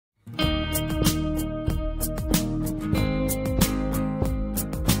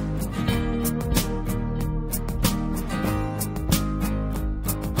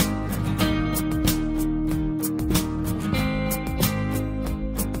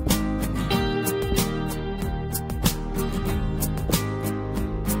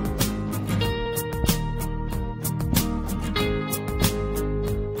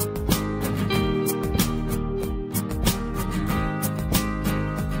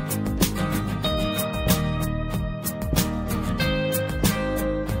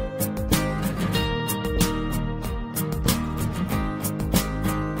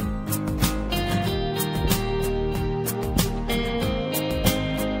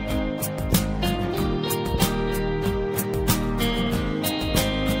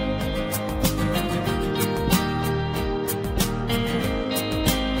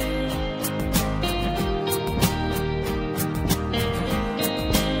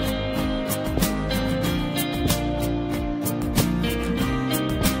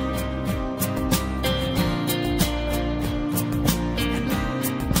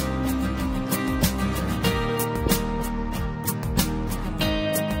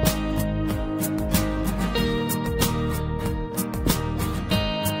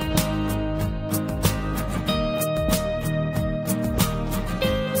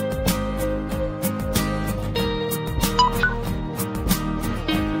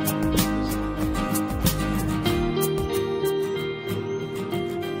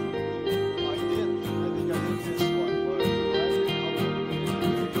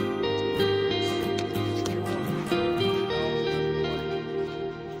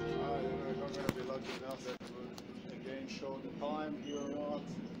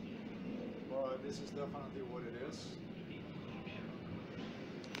but this is definitely what it is.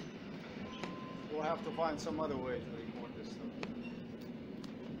 We'll have to find some other way to record this stuff.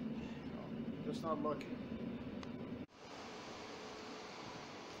 No, just not lucky.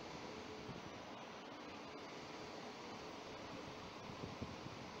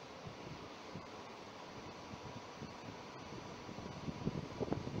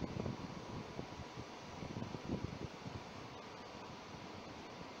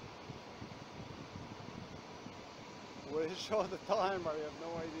 Will it show the time? I have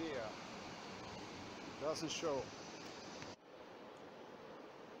no idea. It doesn't show.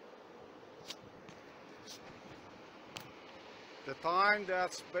 The time,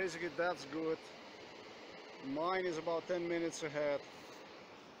 that's good. Mine is about 10 minutes ahead.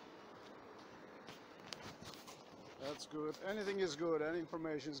 That's good. Anything is good. Any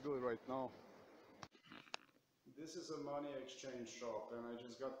information is good right now. This is a money exchange shop, and I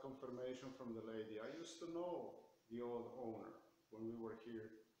just got confirmation from the lady. I used to know the old owner when we were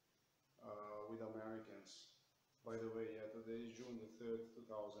here with Americans. By the way, yeah, today is June the 3rd,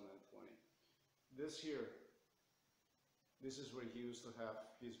 2020. This here, this is where he used to have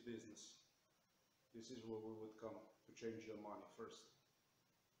his business. This is where we would come to change the money first.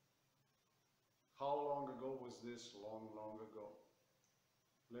 How long ago was this? Long, long ago.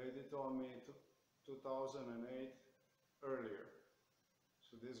 Lady told me 2008, earlier.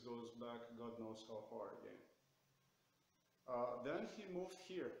 So this goes back, God knows how far again. Then he moved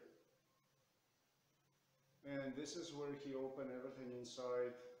here. And this is where he opened everything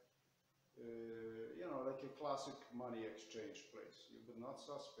inside. You know, like a classic money exchange place. You would not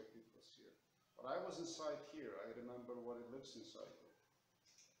suspect it was here. But I was inside here. I remember what it looks inside.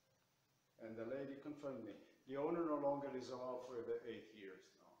 And the lady confirmed me. The owner no longer is allowed for the 8 years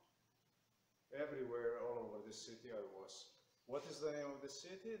now. Everywhere, all over the city I was. What is the name of the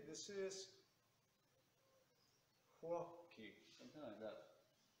city? This is Chłopki, something like that.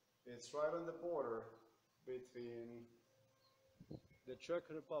 It's right on the border between the Czech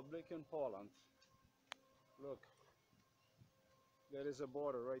Republic and Poland. Look, there is a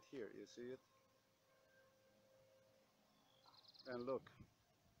border right here, you see it? And look,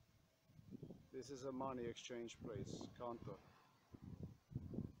 this is a money exchange place, Kantor.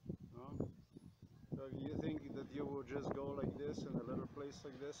 No? So you think that you would just go like this in a little place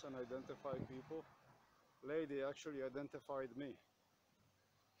like this and identify people? Lady actually identified me.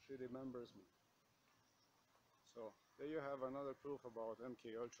 She remembers me. So there you have another proof about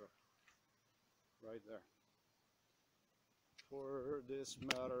MK Ultra, right there. For this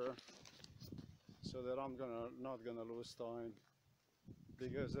matter, so that I'm not gonna lose time,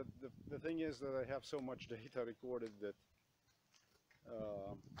 because the thing is that I have so much data recorded that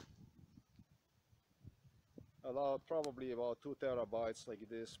probably about 2 terabytes like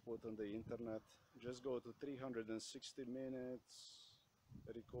this put on the internet. Just go to 360 minutes,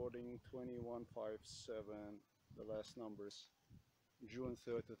 recording 2157, the last numbers, June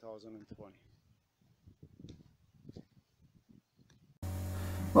 3rd, 2020.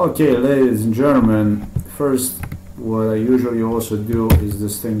 Okay, ladies and gentlemen, first what I usually also do is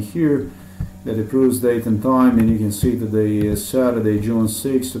this thing here that approves date and time, and you can see today is Saturday, June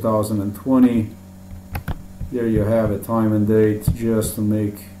 6, 2020. There you have a time and date, just to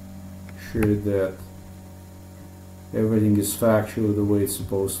make sure that everything is factual the way it's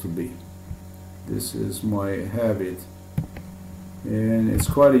supposed to be. This is my habit, and it's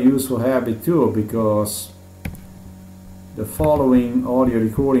quite a useful habit too, because the following audio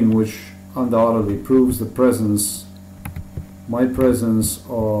recording, which undoubtedly proves the presence, my presence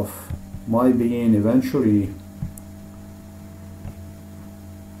of my being eventually,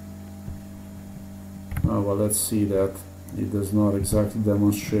 well, let's see that it does not exactly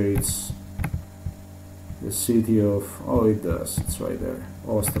demonstrates the city of, oh it does, it's right there,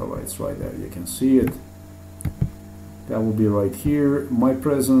 Ostrava, it's right there, you can see it. That will be right here. My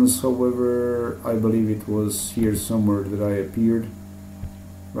presence, however, I believe it was here somewhere that I appeared,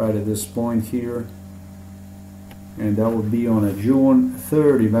 right at this point here, and that would be on a June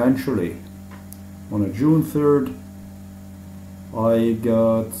 3rd eventually. On a June 3rd I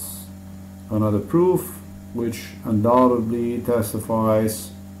got another proof which undoubtedly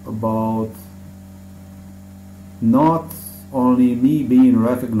testifies about not only me being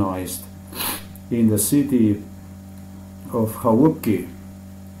recognized in the city of Chłopki.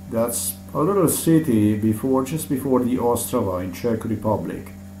 That's a little city just before the Ostrava in Czech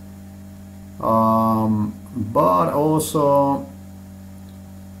Republic, but also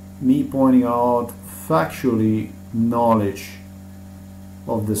me pointing out factually knowledge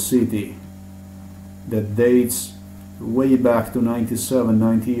of the city that dates way back to 97,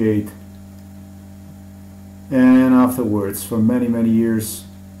 98, And afterwards, for many years,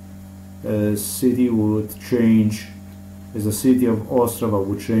 a city would change, as the city of Ostrava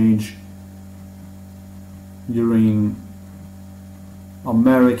would change during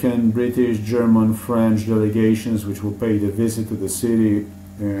American, British, German, French delegations which would pay the visit to the city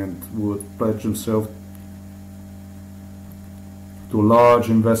and would pledge themselves to large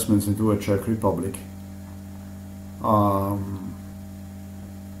investments into a Czech Republic.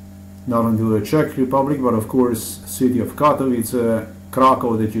 Not into the Czech Republic, but of course city of Katowice,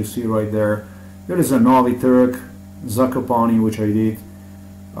 Krakow that you see right there. There is a Novi Turk, Zakopane, which I did.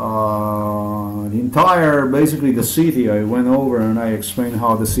 The entire, basically the city, I went over and I explained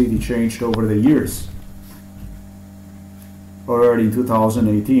how the city changed over the years. Already in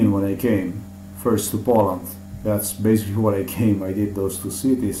 2018 when I came first to Poland. That's basically what I came. I did those two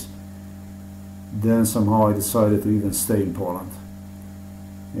cities. Then somehow I decided to even stay in Poland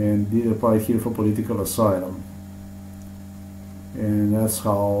and did apply here for political asylum. And that's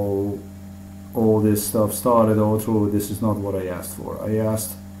how all this stuff started, although this is not what I asked for. I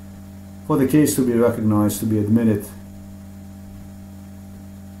asked for the case to be recognized, to be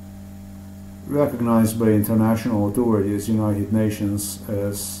recognized by international authorities, United Nations,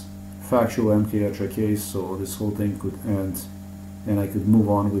 as factual MKUltra case, so this whole thing could end and I could move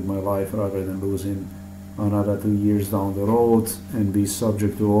on with my life rather than losing another 2 years down the road and be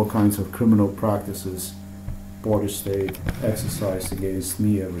subject to all kinds of criminal practices Polish state exercised against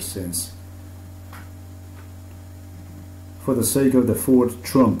me ever since. For the sake of the Fort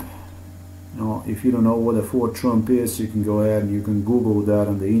Trump. Now, if you don't know what a Fort Trump is, you can go ahead and you can Google that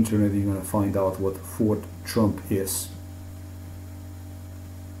on the internet. You're going to find out what Fort Trump is.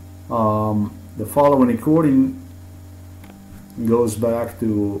 The following recording goes back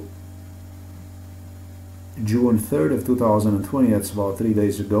to June 3rd of 2020. That's about 3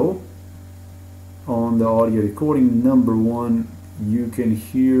 days ago. On the audio recording number 1, you can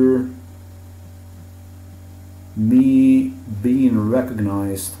hear me being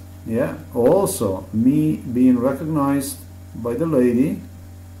recognized. Yeah, also me being recognized by the lady,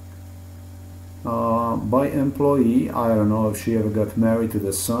 by employee. I don't know if she ever got married to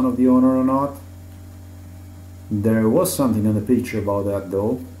the son of the owner or not. There was something in the picture about that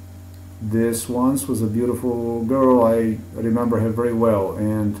though. This once was a beautiful girl. I remember her very well,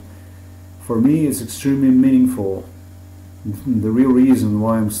 and for me it's extremely meaningful. The real reason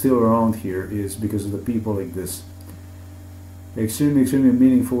why I'm still around here is because of the people like this. Extremely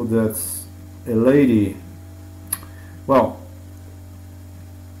meaningful that a lady, well,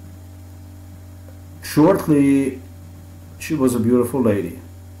 shortly she was a beautiful lady.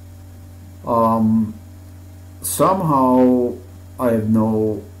 Somehow I have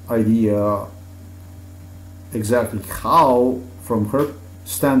no idea exactly how from her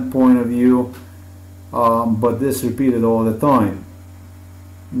standpoint of view, but this repeated all the time.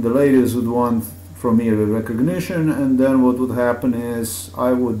 The ladies would want from me a recognition, and then what would happen is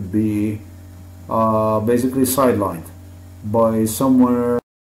I would be basically sidelined by someone,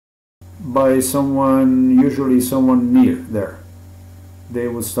 usually someone near there. They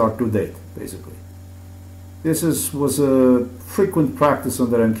would start to date, basically. This was a frequent practice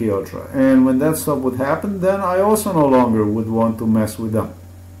under MKUltra, and when that stuff would happen, then I also no longer would want to mess with them.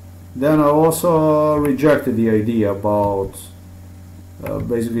 Then I also rejected the idea about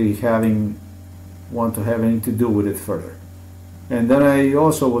basically want to have anything to do with it further. And then I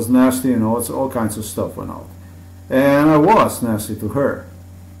also was nasty, and all kinds of stuff went out. And I was nasty to her.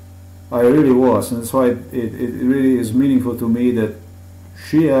 I really was, and that's why it really is meaningful to me that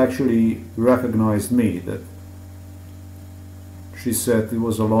she actually recognized me, that she said it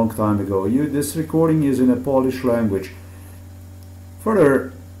was a long time ago. This recording is in a Polish language.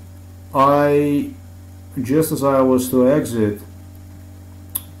 Further, just as I was to exit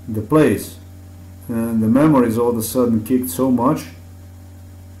the place, and the memories all of a sudden kicked so much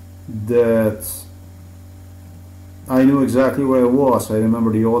that I knew exactly where I was. I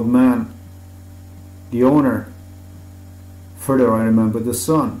remember the old man, the owner. Further, I remember the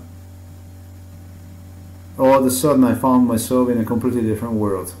son. All of a sudden I found myself in a completely different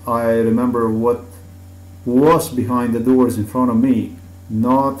world. I remember what was behind the doors in front of me,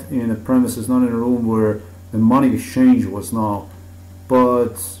 not in a premises, not in a room where the money exchange was now,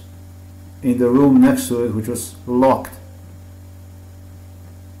 but in the room next to it, which was locked.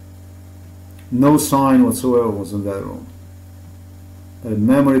 No sign whatsoever was in that room. A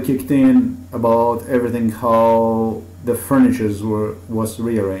memory kicked in about everything, how the furniture was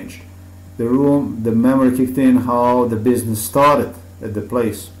rearranged. The memory kicked in how the business started at the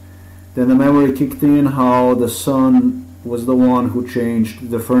place. Then the memory kicked in how the son was the one who changed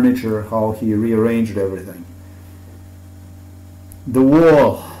the furniture, how he rearranged everything. the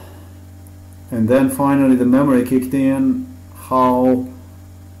wall, and then finally the memory kicked in how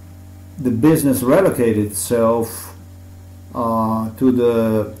the business relocated itself to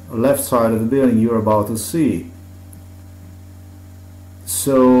the left side of the building you're about to see.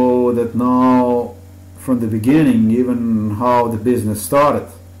 So that now, from the beginning, even how the business started,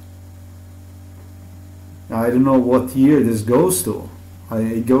 I don't know what year this goes to.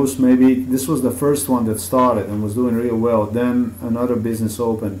 It goes, maybe this was the first one that started and was doing real well. Then another business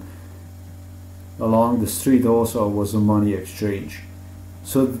opened along the street, also was a money exchange.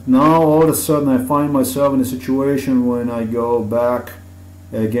 So now all of a sudden I find myself in a situation when I go back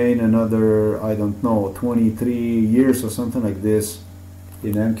again another, I don't know, 23 years or something like this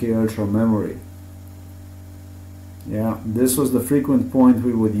in MK Ultra memory. Yeah, this was the frequent point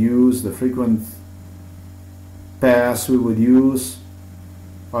we would use, the frequent pass we would use.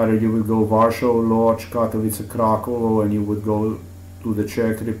 Either you would go Warsaw, Lodz, Katowice, Krakow, and you would go to the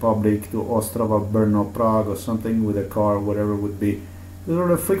Czech Republic, to Ostrava, Brno, Prague, or something with a car, whatever it would be. These are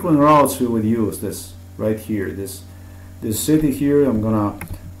the frequent routes we would use. This right here, this city here. I'm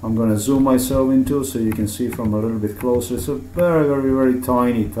gonna zoom myself into so you can see from a little bit closer. It's a very, very, very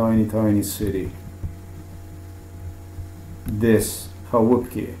tiny city. This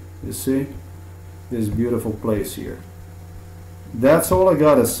Chałupki, you see, this beautiful place here. That's all I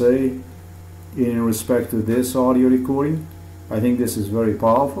gotta say in respect to this audio recording. I think this is very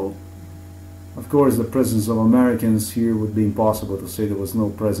powerful. Of course, the presence of Americans here would be impossible to say there was no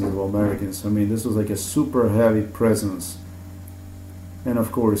presence of Americans. I mean, this was like a super heavy presence. And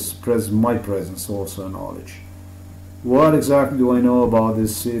of course, my presence also knowledge. What exactly do I know about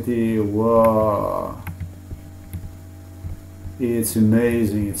this city? Wow. It's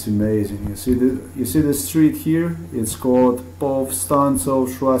amazing, it's amazing. You see the street here? It's called Powstańców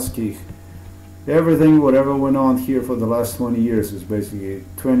Śląskich. Everything, whatever went on here for the last 20 years is basically,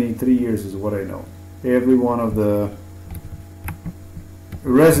 23 years is what I know. Every one of the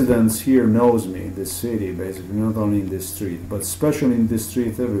residents here knows me in this city, basically, not only in this street, but especially in this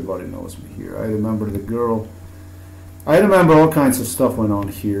street, everybody knows me here. I remember the girl. I remember all kinds of stuff went on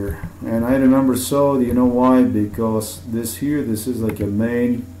here, and I remember so, do you know why? Because this here, this is a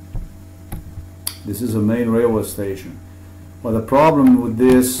main railway station. But the problem with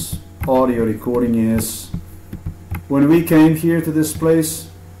this audio recording is, when we came here to this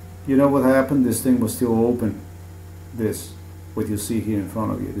place, you know what happened? This thing was still open. This, what you see here in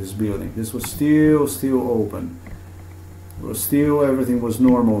front of you, this building, this was still open. Everything was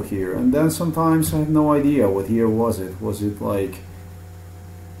normal here, and then sometimes I have no idea what year was it. Was it like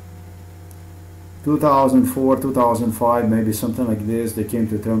 2004, 2005, maybe something like this? They came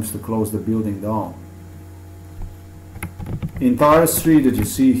to terms to close the building down. Entire street that you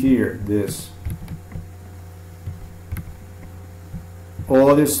see here, this,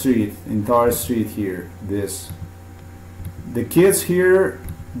 all this street, entire street here, this. The kids here,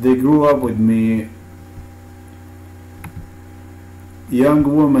 they grew up with me. Young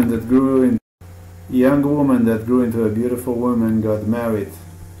woman that grew into a beautiful woman got married.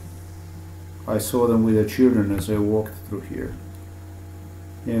 I saw them with their children as I walked through here.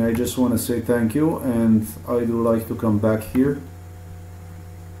 And I just want to say thank you, and I do like to come back here,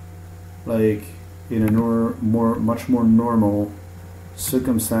 like in a much more normal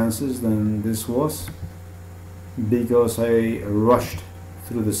circumstances than this was, because I rushed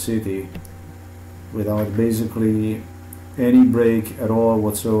through the city without basically any break at all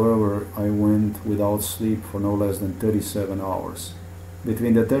whatsoever. I went without sleep for no less than 37 hours.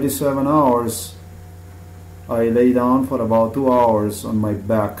 Between the 37 hours, I lay down for about 2 hours on my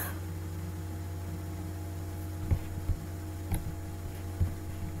back.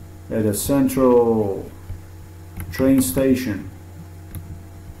 At a central train station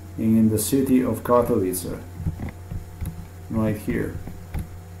in the city of Katowice, right here.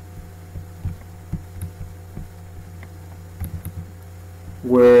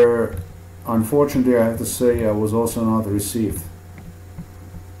 Where, unfortunately, I have to say, I was also not received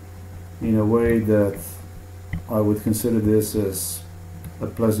in a way that I would consider this as a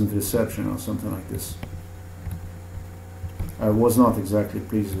pleasant reception or something like this. I was not exactly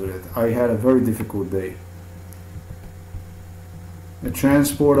pleased with it. I had a very difficult day. The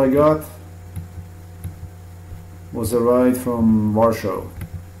transport I got was a ride from Warsaw.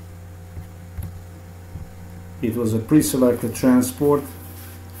 It was a pre-selected transport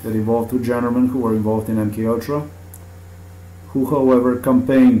that involved two gentlemen who were involved in MK Ultra, who however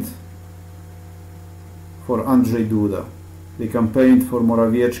campaigned for Andrzej Duda. They campaigned for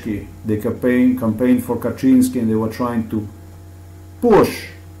Morawiecki, they campaigned for Kaczynski, and they were trying to push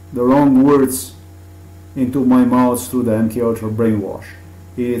the wrong words into my mouth through the MK Ultra brainwash.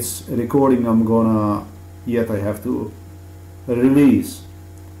 It's a recording I have to release.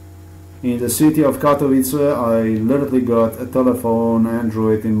 In the city of Katowice, I literally got a telephone,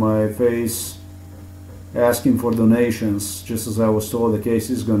 Android in my face, asking for donations, just as I was told the case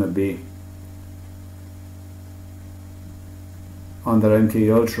is gonna be under MK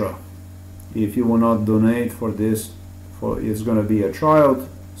Ultra. If you will not donate for this, it's gonna be a trial,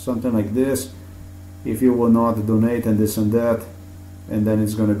 something like this. If you will not donate and this and that, and then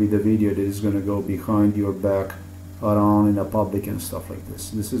it's gonna be the video that is gonna go behind your back around in the public and stuff like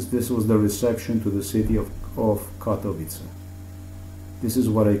this. This was the reception to the city of Katowice. This is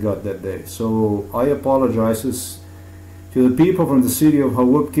what I got that day. So I apologize to the people from the city of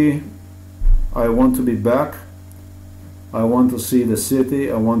Chałupki. I want to be back. I want to see the city.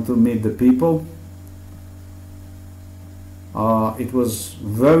 I want to meet the people. It was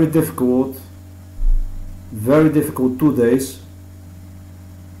very difficult 2 days.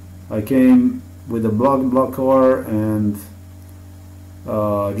 I came with a block car and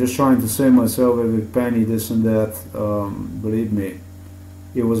just trying to save myself every penny, this and that. Believe me,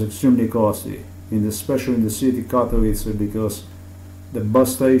 it was extremely costly, especially in the city Katowice, because the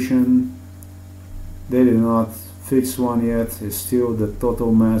bus station, they did not fix one yet. It's still the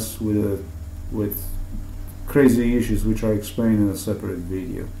total mess with crazy issues, which I explain in a separate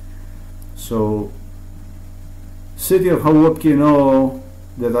video. So, city of Chałupki know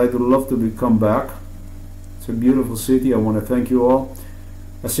that I'd love to come back. It's a beautiful city. I want to thank you all.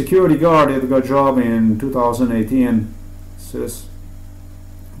 A security guard that got a job in 2018, says,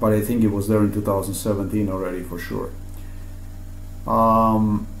 but I think it was there in 2017 already for sure.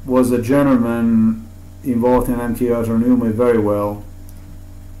 Was a gentleman involved in MK Ultra, knew me very well.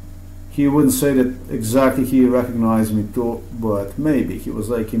 He wouldn't say that exactly he recognized me too, but maybe he was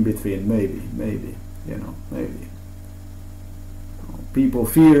like in between. Maybe, you know, maybe. People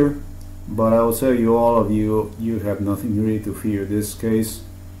fear, but I will tell you, all of you, you have nothing really to fear. This case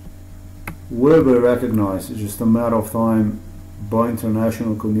will be recognized. It's just a matter of time by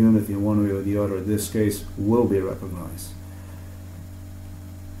international community in one way or the other. This case will be recognized.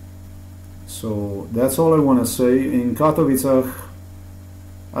 So that's all I want to say. In Katowice,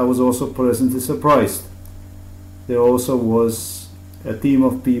 I was also pleasantly surprised. There also was a team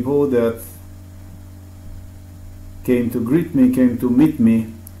of people that came to greet me, came to meet me,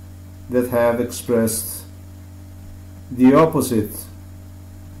 that have expressed the opposite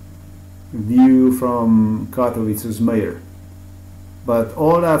view from Katowice's mayor. But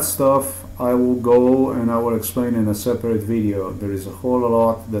all that stuff I will go and I will explain in a separate video. There is a whole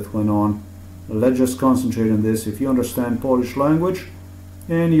lot that went on. Let's just concentrate on this. If you understand Polish language,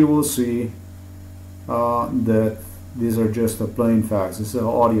 and you will see that these are just the plain facts. This is an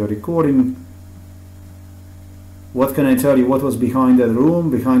audio recording. What can I tell you? What was behind that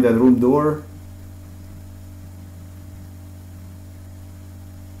room door?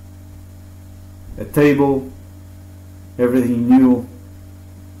 A table, everything new.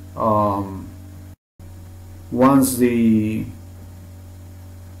 Once the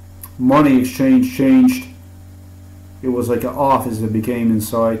money exchange changed, it was like an office that became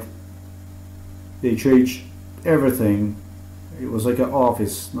inside. They changed everything. It was like an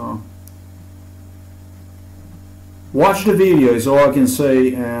office. No. Watch the video is all I can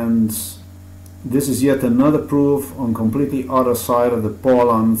say, and this is yet another proof on completely other side of the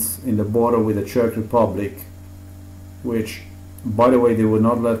Poland, in the border with the Czech Republic, which, by the way, they would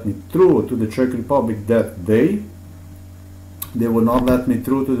not let me through to the Czech Republic that day. They would not let me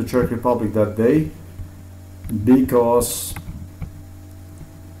through to the Czech Republic that day because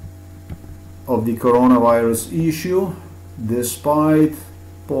of the coronavirus issue, despite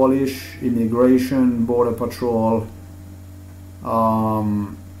Polish immigration, border patrol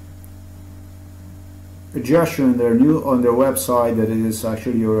suggestion on their website that it is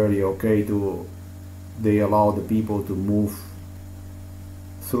actually already okay they allow the people to move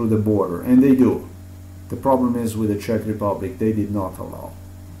through the border, and they do. The problem is with the Czech Republic, they did not allow.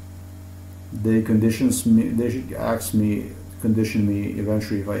 They condition me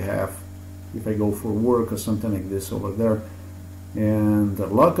eventually if I go for work or something like this over there. And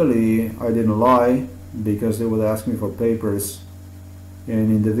luckily I didn't lie, because they would ask me for papers.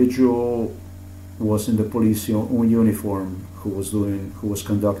 An individual was in the police uniform who was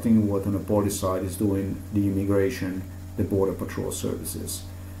conducting what on the Polish side is doing the immigration, the border patrol services.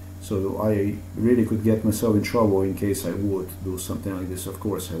 So I really could get myself in trouble in case I would do something like this. Of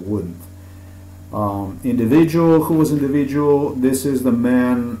course I wouldn't. Individual, this is the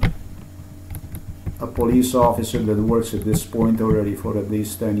man, a police officer that works at this point already for at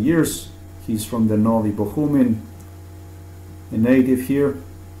least 10 years. He's from the Novi Bohumin, a native here.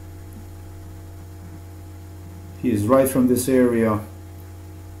 He is right from this area.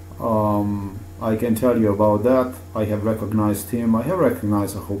 I can tell you about that. I have recognized him. I have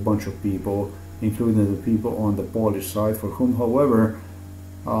recognized a whole bunch of people, including the people on the Polish side, for whom, however,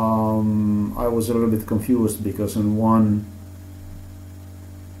 I was a little bit confused, because at one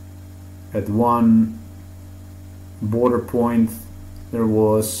border point there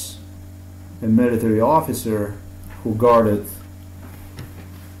was a military officer who guarded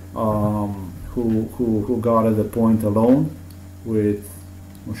who guarded the point alone with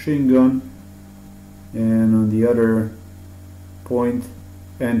machine gun, and on the other point,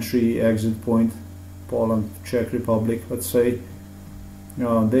 exit point, Poland, Czech Republic, let's say,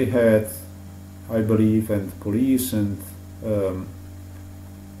 they had, I believe, and police and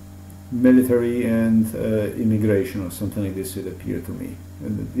military and immigration or something like this, it appeared to me.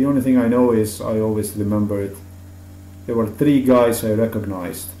 And the only thing I know is, I always remember it, there were 3 guys I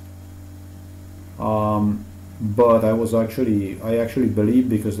recognized. But I actually believe,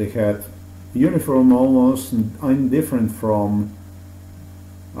 because they had uniform almost indifferent from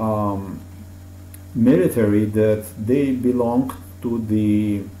military, that they belonged to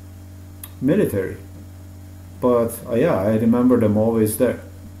the military. But yeah, I remember them always there.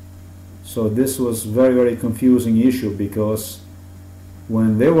 So this was very, very confusing issue, because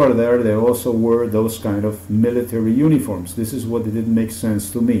when they were there, they also wore those kind of military uniforms. This is what didn't make sense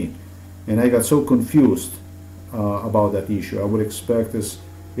to me, and I got so confused about that issue. I would expect it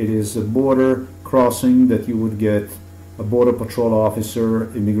is a border crossing that you would get a border patrol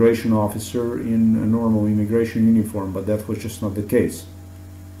officer, immigration officer in a normal immigration uniform, but that was just not the case.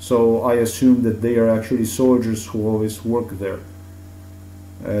 So I assume that they are actually soldiers who always work there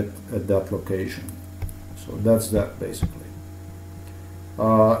at that location. So that's that basically.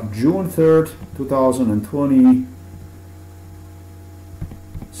 June 3rd, 2020,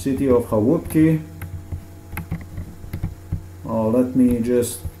 city of Hawupki. Let me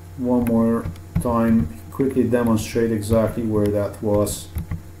just one more time quickly demonstrate exactly where that was.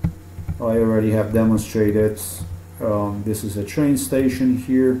 I already have demonstrated. This is a train station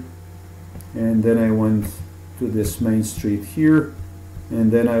here, and then I went to this main street here,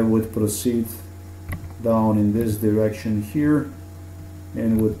 and then I would proceed down in this direction here,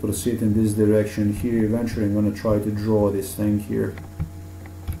 and would proceed in this direction here. Eventually I'm going to try to draw this thing here.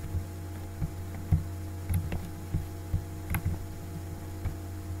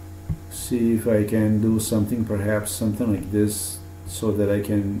 See if I can do something, perhaps something like this, so that I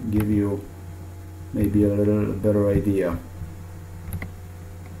can give you maybe a little better idea.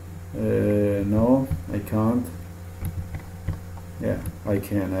 No, I can't. Yeah, I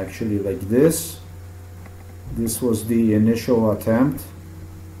can actually, like this. This was the initial attempt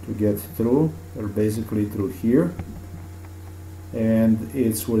to get through, or basically through here, and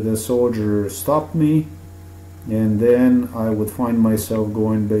it's where the soldier stopped me, and then I would find myself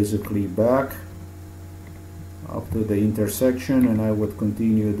going basically back up to the intersection, and I would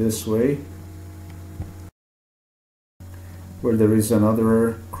continue this way where there is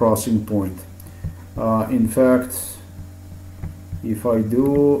another crossing point. In fact, if I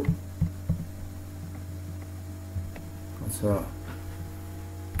do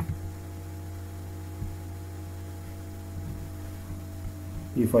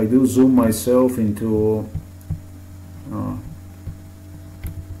if I do zoom myself into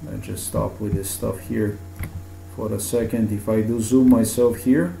let's just stop with this stuff here for a second. If I do zoom myself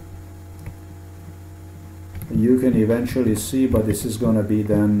here, you can eventually see, but this is gonna be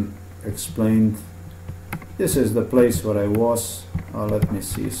then explained. This is the place where I was. Let me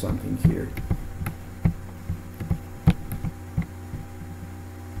see something here.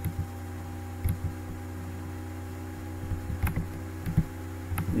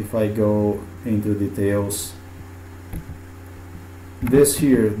 If I go into details, this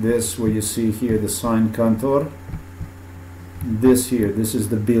here, this where you see here the sign Kantor, this here, this is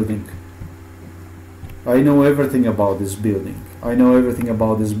the building. I know everything about this building. I know everything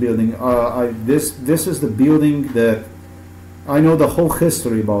about this building. This is the building that I know the whole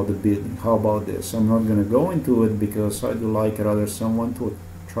history about the building. How about this? I'm not going to go into it because I do like rather someone to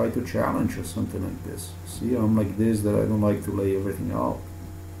try to challenge or something like this. See, I'm like this, that I don't like to lay everything out.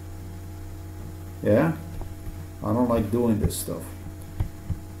 Yeah, I don't like doing this stuff.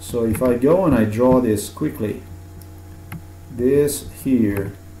 So if I go and I draw this quickly, this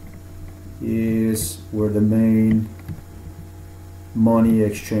here is where the main money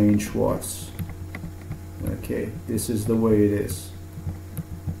exchange was. Okay, this is the way it is.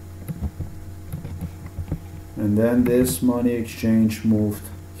 And then this money exchange moved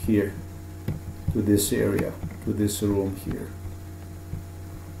here. to this area, to this room here.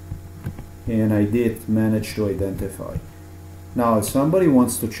 And I did manage to identify. Now, if somebody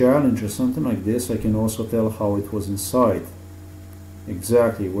wants to challenge or something like this, I can also tell how it was inside.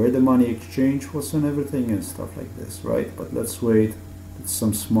 Exactly where the money exchange was and everything and stuff like this, right? But let's wait. It's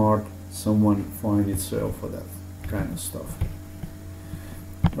some smart someone find itself for that kind of stuff.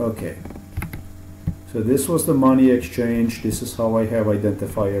 Okay. So this was the money exchange. This is how I have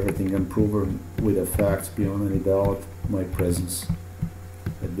identified everything and proven with the facts beyond any doubt my presence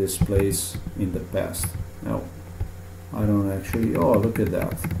at this place in the past. Now, I don't actually, oh, look at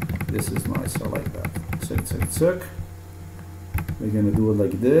that. This is nice, I like that. Check. We're gonna do it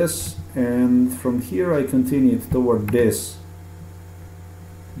like this, and from here I continue toward this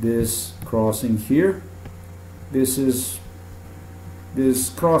crossing here. This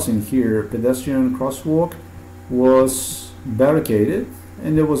crossing here, pedestrian crosswalk, was barricaded,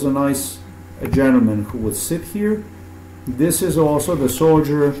 and there was a gentleman who would sit here. This is also the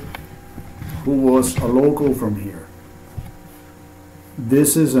soldier who was a local from here.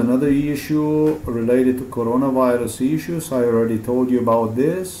 This is another issue related to coronavirus issues. I already told you about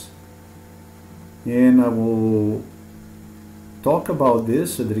this, and I will talk about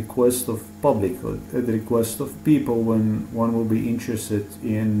this at the request of public, at the request of people, when one will be interested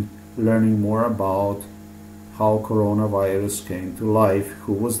in learning more about how coronavirus came to life,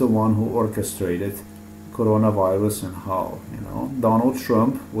 who was the one who orchestrated coronavirus, and how, you know, Donald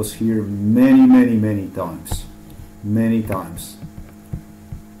Trump was here many times.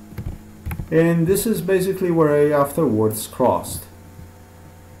 And this is basically where I afterwards crossed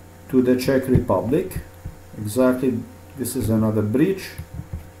to the Czech Republic. Exactly, this is another bridge.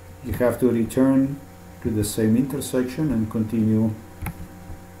 You have to return to the same intersection and continue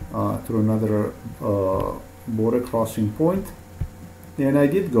to another border crossing point. And I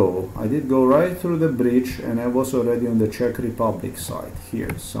did go right through the bridge, and I was already on the Czech Republic side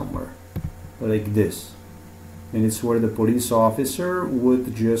here somewhere, like this. And it's where the police officer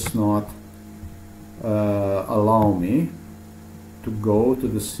would just not allow me to go to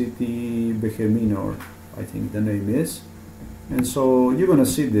the city Bohemino, I think the name is. And so you're gonna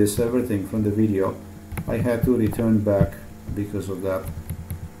see this, everything from the video. I had to return back because of that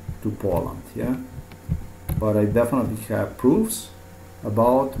to Poland, yeah? But I definitely have proofs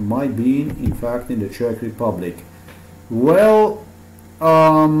about my being, in fact, in the Czech Republic. Well,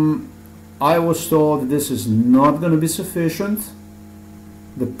 I was told this is not gonna be sufficient.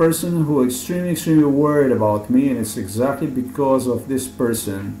 The person who extremely worried about me, and it's exactly because of this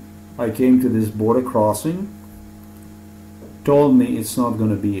person I came to this border crossing, told me it's not going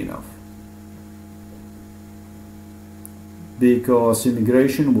to be enough, because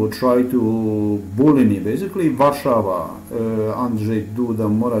immigration will try to bully me. Basically, Warsaw, Andrzej Duda,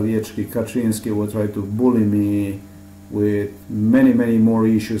 Morawiecki, Kaczynski will try to bully me with many more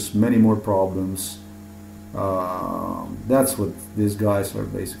issues, many more problems. That's what these guys are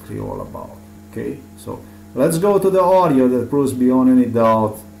basically all about. Okay, so let's go to the audio that proves beyond any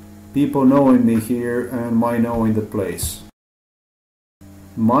doubt people knowing me here and my knowing the place.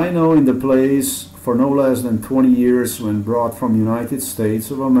 My knowing the place for no less than 20 years, when brought from United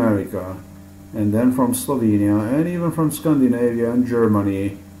States of America, and then from Slovenia, and even from Scandinavia and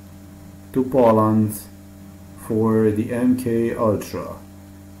Germany to Poland for the MK Ultra.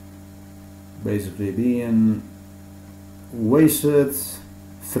 Basically being wasted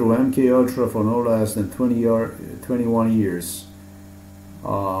through MK Ultra for no less than 21 years.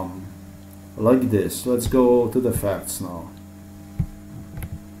 Like this. Let's go to the facts now.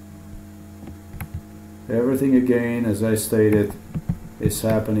 Everything again, as I stated, is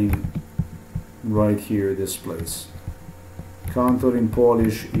happening right here, this place. Kantor in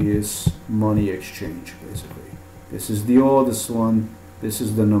Polish is money exchange, basically. This is the oldest one. This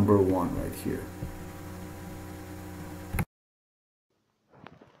is the number one right here.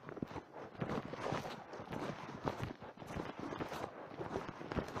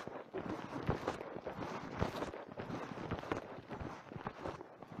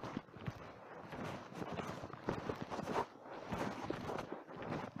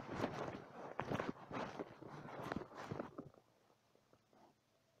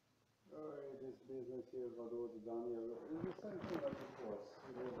 This business here, Vadod, Daniel, is the same thing as it was.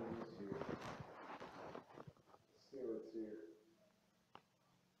 It wasn't this year. Still it's here.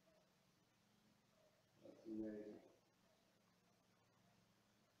 That's amazing.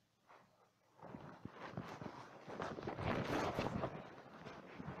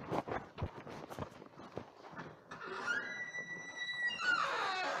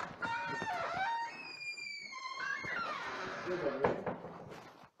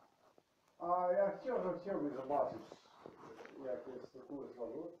 Ja że chciałbym zobaczyć, jak jest to kurs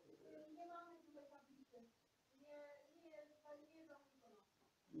walut. Nie mamy tutaj tablicy. Nie zamknął.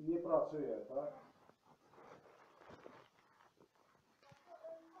 Nie pracuje, tak?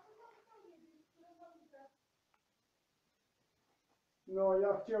 No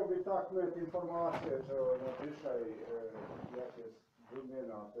ja chciałbym tak mieć informację, że na dzisiaj jak jest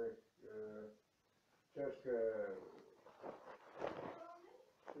wymiana tych czeskie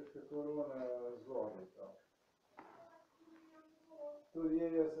korony złotych, tak. Tu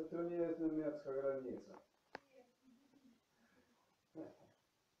nie jest niemiecka granica.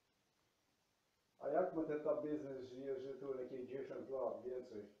 A jak ma ten biznes żyje, że tu jakieś 10 lat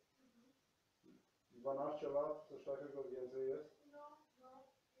więcej? 12 lat, coś takiego więcej jest?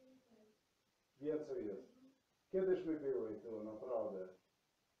 Więcej jest. Kiedyśmy byli tu, naprawdę.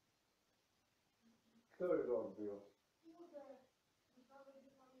 Który rok był?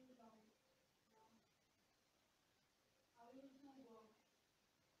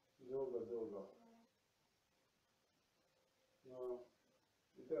 Długo. No.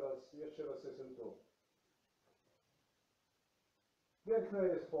 I teraz jeszcze raz jestem tu. Piękna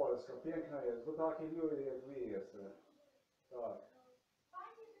jest Polska, piękna jest, bo taki ludzie jak wy jesteście. Tak.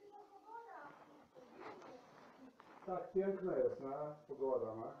 Tak, piękna jest, no?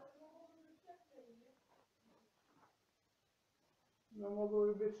 Pogoda, no? No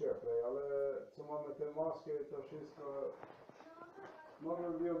mogłoby być cieplej, ale co mamy te maski, to wszystko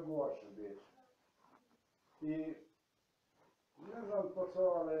mogłoby gorsze być. I nie wiem po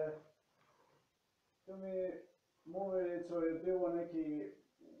co, ale to mi mówili, co było na jakiej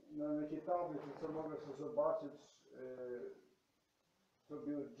tablicy, co mogę sobie zobaczyć, to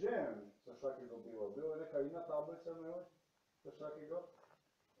był dżem, coś takiego było. Była jaka inna tablica miała? Coś takiego?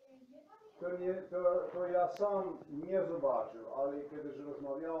 To ja sam nie zobaczył, ale kiedyś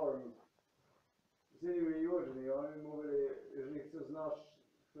rozmawiałem z innymi ludźmi, oni mówili, jeżeli chcesz znać,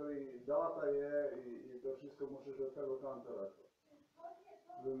 której data jest i to wszystko musisz od tego kantora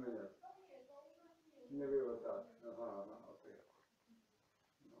wymieniać. Nie było tak. Aha, okej.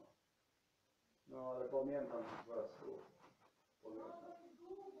 No, ale pamiętam was tu. Pamiętam.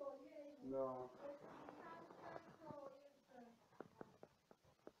 No.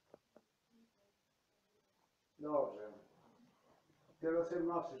 Dobrze. Teraz jest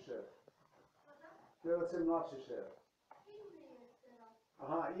młodszy szef. Teraz jest młodszy szef.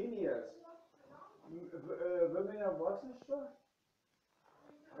 Aha, inny jest. Wymiana własnictwa?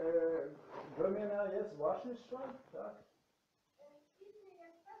 Wymiana jest własnictwa? Tak?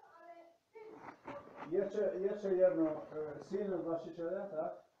 Jeszcze jedno. Syn właściciela,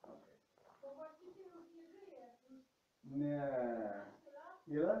 tak? Nie.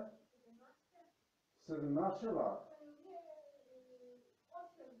 Ile? 17 lat.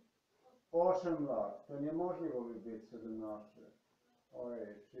 8 lat. To niemożliwe by być 17. Oj,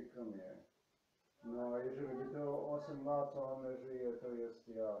 przykro mi. No, jeżeli by to 8 lat, to on żyje, to jest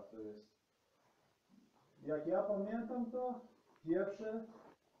ja, to jest... Jak ja pamiętam to, pierwsze,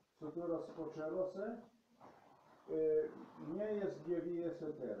 co tu rozpoczęło się, nie jest gdzie wy jest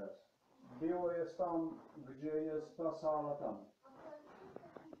teraz. Było jest tam, gdzie jest ta sala tam.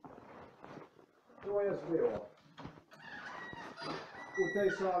 To jest było. U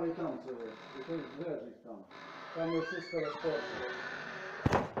tej sali tam sobie, u tej drzwi tam. Tam jest wszystko rozpoczęło.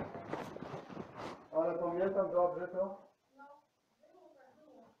 Ale pamiętam dobrze to?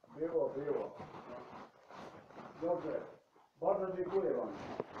 Było. Dobrze. Bardzo dziękuję wam.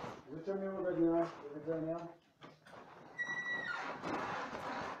 Życzę miłego dnia. Do widzenia.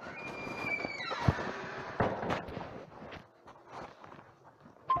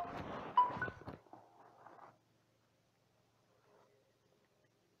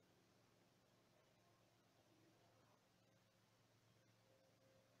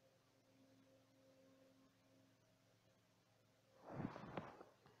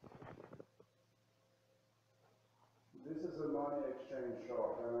 This is a money exchange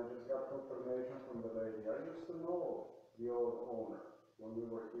shop, and I just got confirmation from the lady. I used to know the old owner when we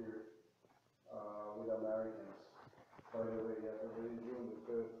were here with Americans. By the way, in June the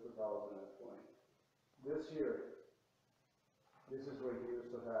 3rd, 2020. This year, this is where he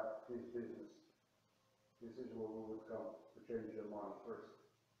used to have his business. This is where we would come to change the money first.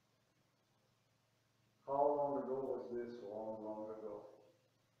 How long ago was this? Long ago.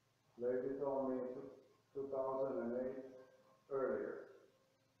 Lady told me 2008, earlier.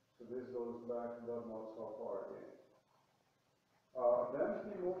 So this goes back God knows how far again. Then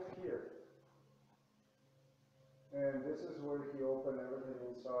he moved here. And this is where he opened everything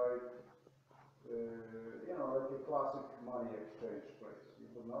inside, like a classic money exchange place. You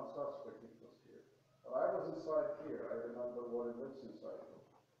would not suspect it was here. But I was inside here. I remember what it looks inside.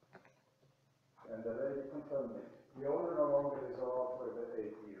 And the lady confirmed me. The owner no longer is allowed for the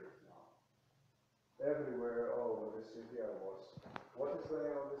 8 years now. Everywhere all over the city I was. What is the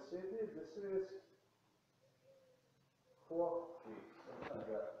name of the city? This is Kłodzki, something like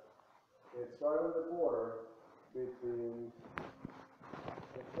that. It's right on the border between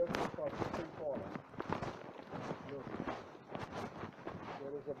the Czech Republic and Poland. Look,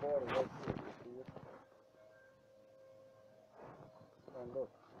 there is a border right here, you see it? And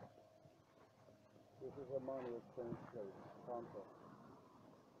look, this is a money exchange place, counter.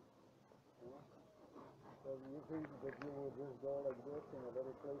 So you think that you will just go like this in a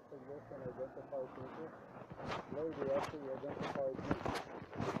little place like this and identify people? Lady actually identified me.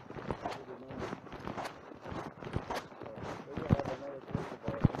 She remembered. So you have another clue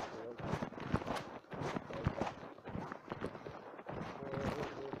about it.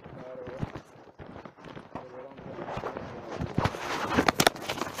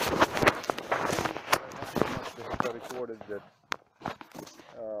 Recorded that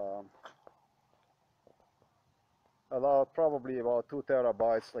probably about 2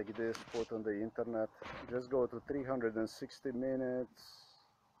 terabytes like this put on the internet. Just go to 360 minutes,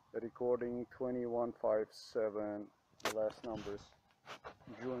 recording 2157, the last numbers,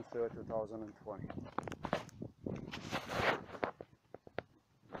 June 3rd, 2020.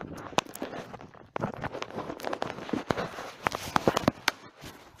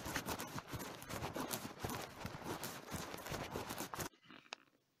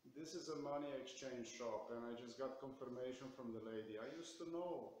 This is a money exchange shop, and I just got confirmation from the lady. I used to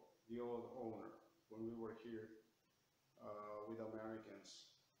know the old owner when we were here with Americans.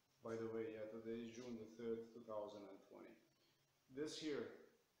 By the way, yeah, today is June the 3rd, 2020. This here,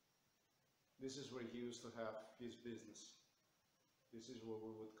 this is where he used to have his business. This is where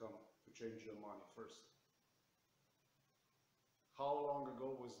we would come to change the money first. How long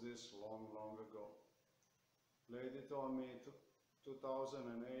ago was this? Long, long ago. Lady told me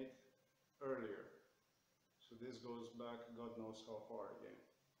 2008, earlier. So this goes back God knows how far again.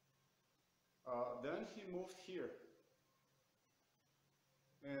 Then he moved here.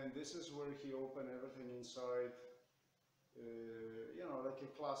 And this is where he opened everything inside, you know, like a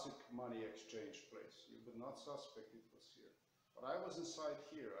classic money exchange place. You would not suspect it was here. But I was inside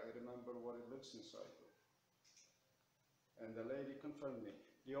here. I remember what it looks inside though. And the lady confirmed me.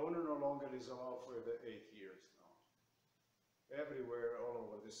 The owner no longer is allowed for the 8 years now. Everywhere, all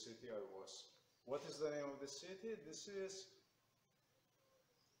over the city I was. What is the name of the city? This is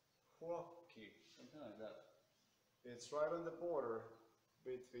Kłodzki, something like that. It's right on the border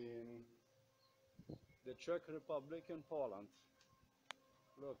between the Czech Republic and Poland.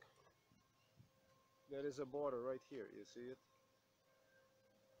 Look, there is a border right here, you see it?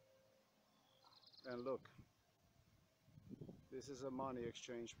 And look, this is a money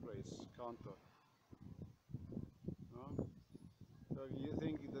exchange place, Kantor. So you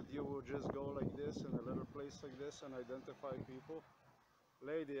think that you will just go like this in a little place like this and identify people?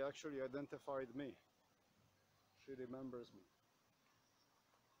 Lady actually identified me. She remembers me.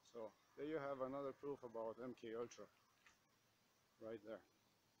 So there you have another proof about MK Ultra. Right there.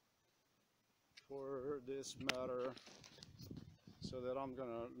 For this matter, so that I'm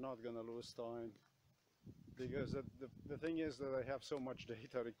not gonna lose time. Because the thing is that I have so much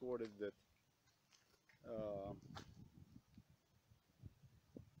data recorded that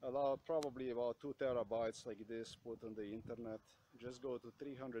probably about 2 terabytes like this put on the internet. Just go to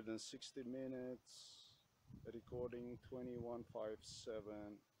 360 minutes, recording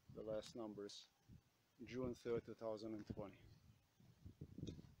 2157, the last numbers, June 3rd, 2020.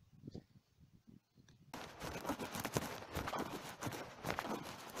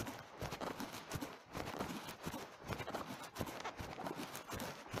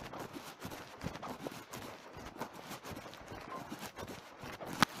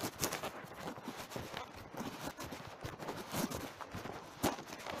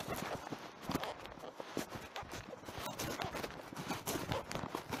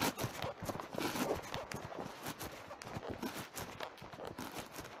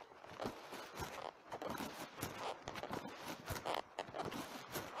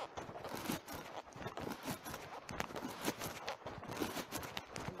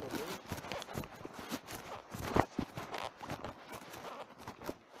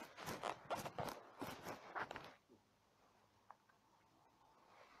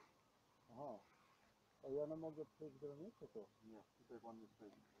 Ja nie mogę przejść granicy to? Nie, tutaj pan nie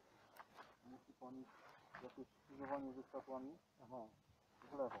przejdzie. Musi pan iść jakieś skrzyżowanie ze światłami? Aha.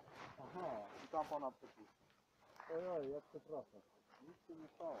 W lewo. Aha. I tam pana przepuszcza. Ojej, ja przepraszam. Nic się nie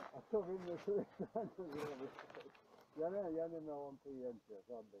stało. A co wy mnie ja nie miałem pojęcia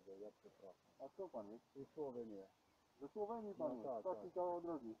żadnego, ja przepraszam. A co pan jest? I Słowenię. Ze Słowenii pan No jest? tak, Taki tak. kawał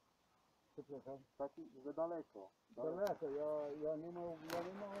drogi. Przepraszam. Taki, że daleko. Daleko, ja nie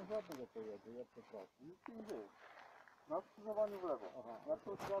miałem żadnego pojęcia, ja przepraszam. Nic nie dzieje. Na skrzyżowaniu w lewo. Aha. Jak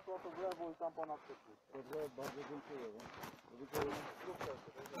to światło, to w lewo i tam pana przepuści. Dobrze, bardzo dziękuję. Dziękuję.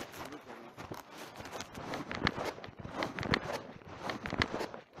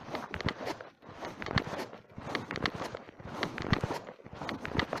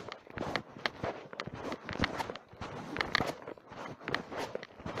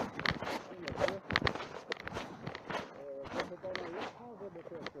 Proszę pana, jak może do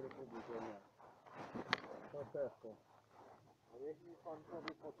Czech Republiki, nie? To Czechko. A niech mi pan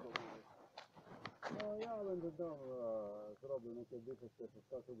powie po co mówię. No ja będę tam zrobił na kiedyś jeszcze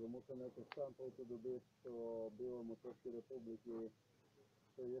postawił, bo muszę na jakiś sample tu dobyć, co było mu Czeszskiej Republiki.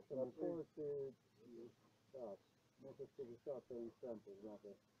 To jeszcze na Polsce, tak, muszę skorzystać z tej sample,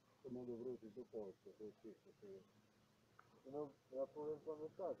 znaczy, to mogę wrócić do Polski, to jest wszystko, to jest. No, ja powiem panu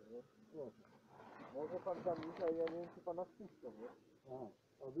tak, nie? Proszę. Może pan tam iść, a ja nie wiem, czy pana wpuszczą, nie? Aha.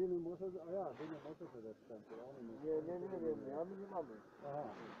 A wy nie możecie, wy nie możecie dać sample, a oni Nie, a my nie mamy. Aha.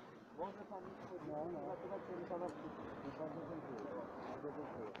 Może pan iść, No, no. zapytać, czy pana wpuszczą. Bardzo dziękuję. Bardzo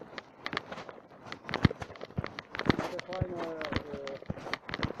dziękuję. To fajne, jak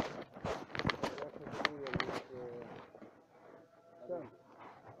się buduje już ten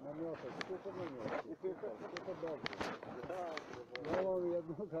namiotek, super namiotek, super dobrze. Ja mam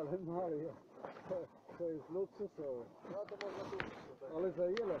jedno, ale mały, to jest luksus, No to można tu. ale za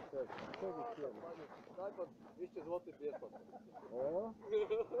ile chcesz? Czego chcesz? Daj pan 200 zł, bierz pan. O,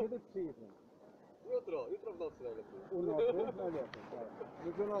 kiedy przyjdę? Jutro w nocy najlepiej. U nocy? Najlepiej, tak.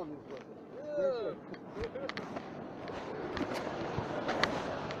 Wydzielamy się.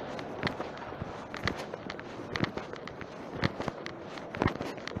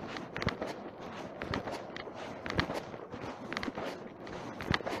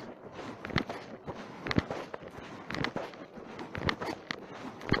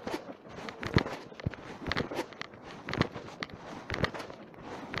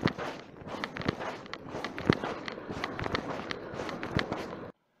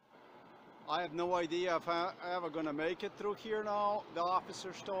 I have no idea if I'm ever gonna make it through here now. The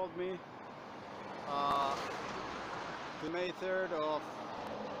officers told me the May 3rd of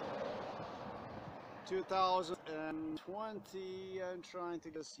 2020. I'm trying to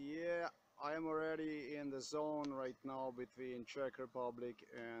guess. Yeah, I am already in the zone right now between Czech Republic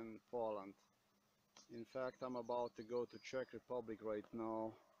and Poland. In fact, I'm about to go to Czech Republic right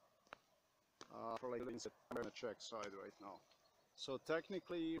now. For like on the Czech side right now. So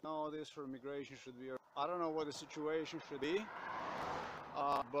technically, nowadays for immigration should be. I don't know what the situation should be,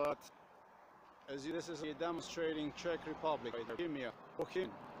 but as this is a demonstrating Czech Republic right there. Bohemia.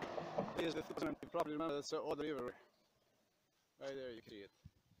 Is the thing you probably remember, that's the other river. Right there, you can see it.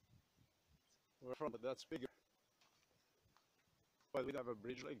 We're from, but that's bigger. But we don't have a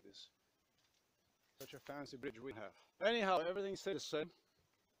bridge like this. Such a fancy bridge we have. Anyhow, everything stays the same.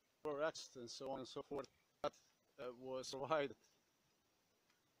 For accidents and so on and so forth. That was provided.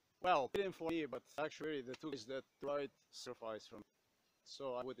 Well, didn't for me, but actually the two is that right sacrifice from.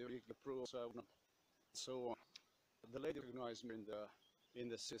 So I would approve, so I would not. So on. The lady recognized me in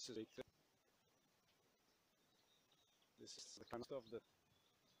the city. This is the kind of stuff that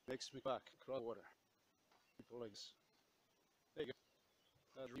makes me back across water. People like this. There you go.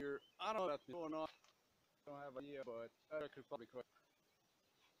 That's here. I don't know that before or not. I don't have an idea, but Czech Republic.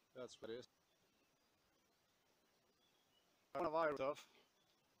 That's what it is. Kind of viral stuff.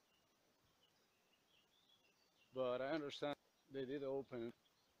 But I understand they did open.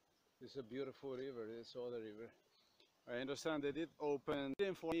 It's a beautiful river, this other river. I understand they did open,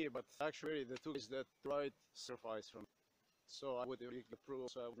 didn't for me, but actually the two is that right sacrifice from. So I would approve,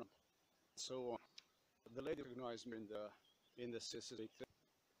 so I would not. So the lady recognized me in the city.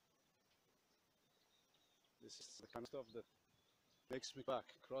 This is the kind of stuff that makes me back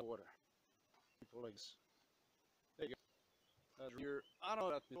across water. People like this. There you go. That's here. I don't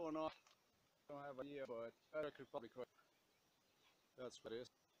know that before or not. I don't have an idea, but Czech Republic. That's what it is.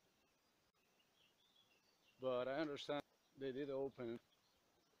 But I understand they did open.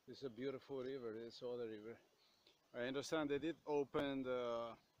 It's a beautiful river, this other river. I understand they did open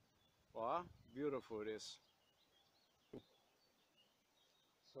the. Wow, beautiful it is.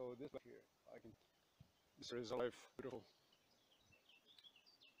 So this here, I can. This is life, beautiful.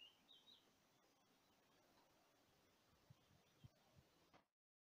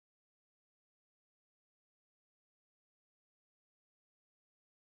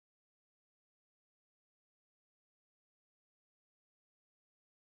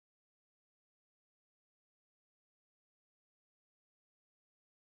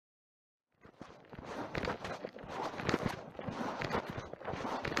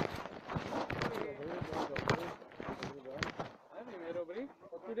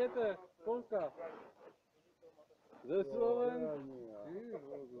 Odkud jdete? Polska? Ze Sloven?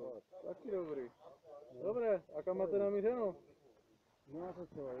 Taky dobrý. Dobré, a kam máte namířeno? No a to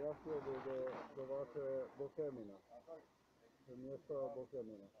co, já chtěl do vaše Bohemina. Do města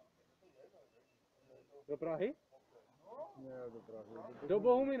Bohemina. Do Prahy? Ne, do Prahy. Do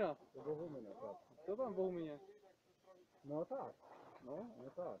Bohumina? Do Bohumina, tak. Co tam v Bohumině? No tak, No, no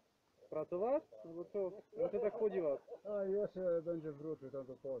tak. pracovat? Nebo co? Jen se tak podívat. A jeszcze będzie wrócił tam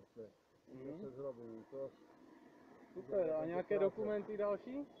do Polski. Jeszcze zrobił coś. Super, a nějaké dokumenty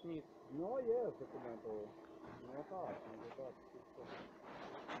další? Nic. No jest dokumentów. No tak, no tak. Wszystko.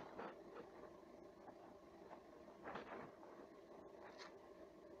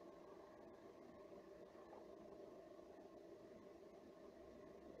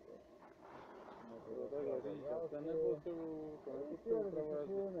 Ten nepotřebuju, to nepotřebuju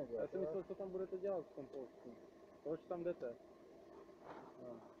upravovat. Já si myslel, co tam budete dělat v tom Polsku. Proč tam jdete?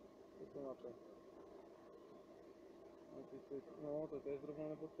 No, co to na to? No, to je zrovna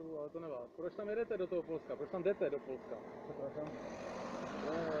nepotřebuju, ale to nevá. Proč tam jedete do toho Polska? Proč tam jdete do Polska? Przepraszam.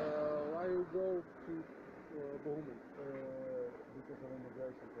 Why you go to Bohumin? Because of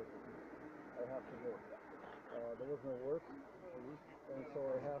immigration purposes. I have to go. There was no work. And so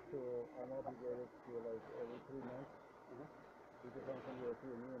I'm obligated to like every 3 months. Because I'm from the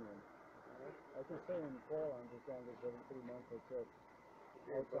European Union. I can stay in Poland as long as every 3 months I check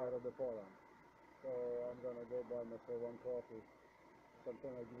outside of the Poland. So I'm gonna go buy myself one coffee,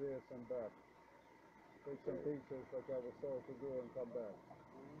 something like this and back. Take some pictures like I was told to do and come back.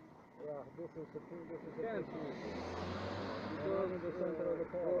 Yeah, this is a Can't pretty easy. because I'm in the center of the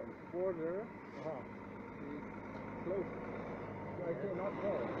Poland. border Uh-huh. is closed. I cannot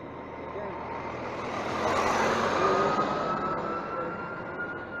go. You can't.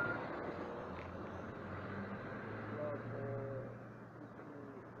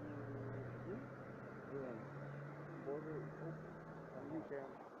 Border is open and you can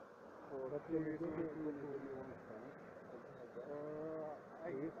for But two can you years. give me one time?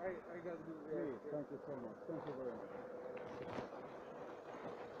 I got to do Please, thank you so much. Thank you very much.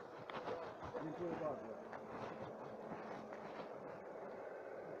 Dziękuję bardzo.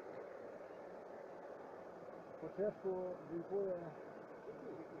 Po czesku dziękuję.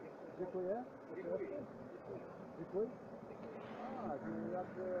 Dziękuję? Po czesku? Dziękuję? A, czyli jak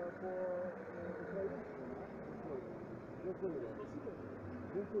po ukraińsku, no? Dziękuję.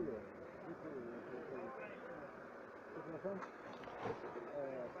 Dziękuję. Dziękuję. Przepraszam?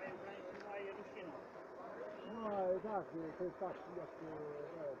 No, tak, to jest tak, jak,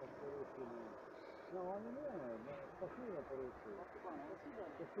 tak po rusku, no, ale nie, no, spasibo po rusku.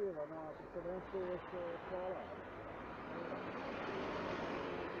 Spasibo, no, a po slovensku jest chwała.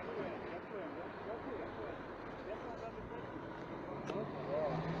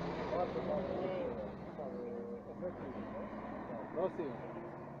 Bardzo, bardzo efektywnie, Prosím.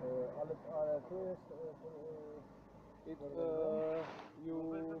 ale tu jest... It's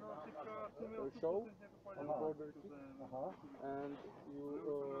you show on the border Aha. and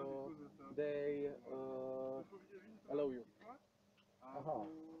they allow you Aha.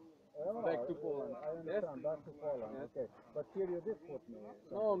 back to Poland. I understand, Yes? back to Poland, Yes. okay. But here you did put me.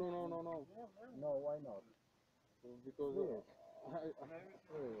 No. No, why not? Because Please. I,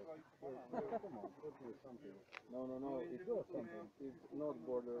 Please, come on, put me something. no. It's Do something. it's not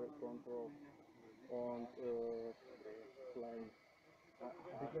border control on flying.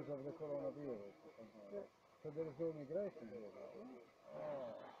 Because of the coronavirus. So there is no immigration here. Oh,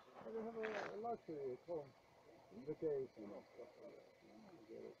 so they have a luxury home vacation and stuff like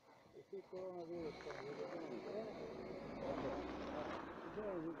that. It's the coronavirus thing.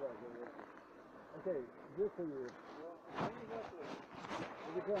 Okay, good for you.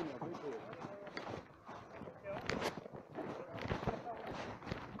 Виконуємо, дякую.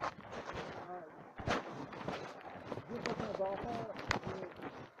 This data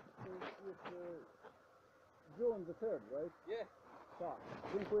is June the 3rd, right? Yeah. Так,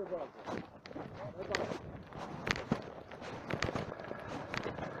 dziękuję bardzo. Bye-bye.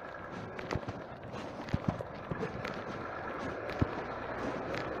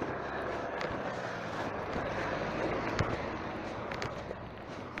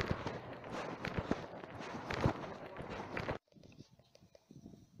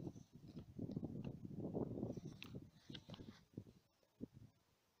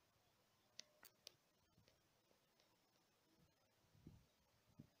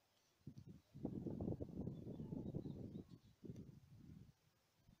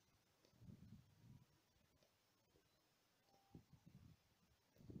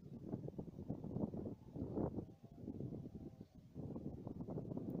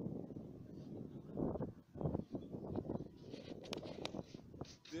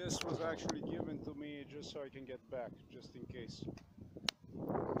 This was actually given to me just so I can get back, just in case.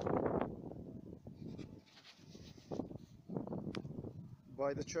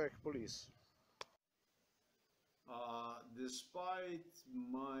 By the Czech police. Despite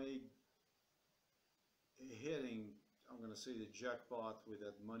my hitting, I'm going to say, the jackpot with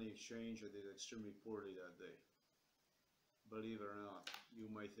that money exchange, I did extremely poorly that day. Believe it or not, you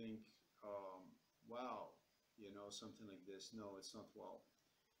might think, wow, you know, something like this. No, it's not wow.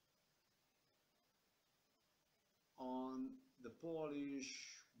 On the Polish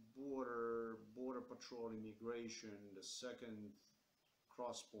border patrol immigration, the second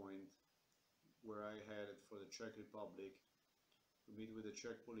cross point where I headed for the Czech Republic to meet with the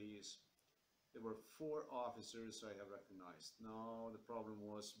Czech police, there were 4 officers I have recognized. Now the problem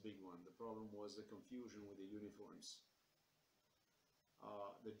was big one. The problem was the confusion with the uniforms.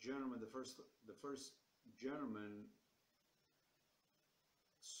 The gentleman, the first gentleman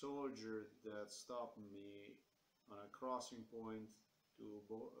soldier that stopped me on a crossing point to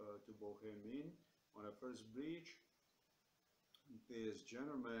Bohemian on a first breach, this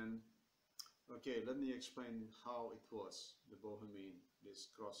gentleman. Okay, let me explain how it was, the Bohemian, this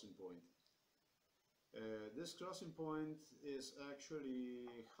crossing point. This crossing point is actually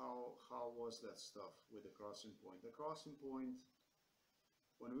how was that stuff with the crossing point. The crossing point,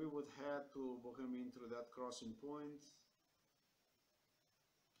 when we would head to Bohemian through that crossing point,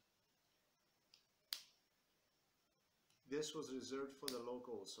 this was reserved for the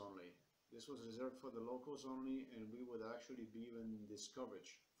locals only. This was reserved for the locals only, and we would actually be even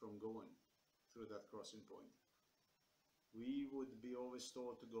discouraged from going through that crossing point. We would be always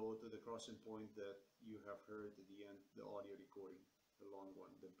told to go to the crossing point that you have heard at the end, the audio recording, the long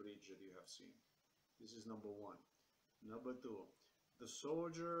one, the bridge that you have seen. This is number 1. Number 2, the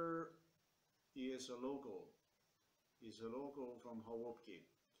soldier is a local. He's a local from Hawopki.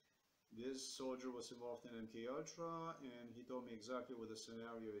 This soldier was involved in MK Ultra, and he told me exactly what the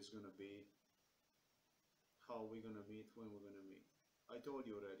scenario is going to be, how we're going to meet, when we're going to meet. I told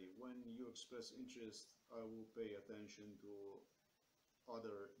you already, when you express interest, I will pay attention to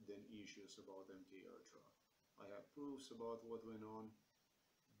other than issues about MK Ultra. I have proofs about what went on,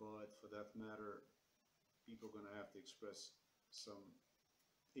 but for that matter, people are going to have to express some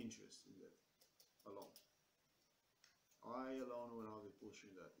interest in that alone. I alone will not be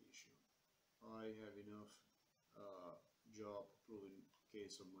pushing that issue. I have enough job proving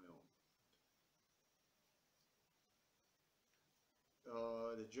case of my own.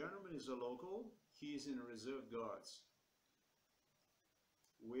 The gentleman is a local. He's in reserve guards.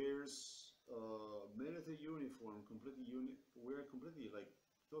 Wears military uniform, we're completely like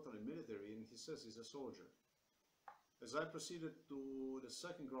totally military, and he says he's a soldier. As I proceeded to the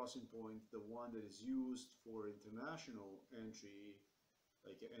second crossing point, the one that is used for international entry,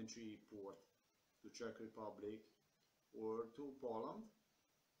 like an entry port to Czech Republic or to Poland,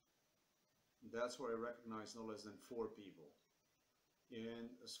 that's where I recognized no less than 4 people.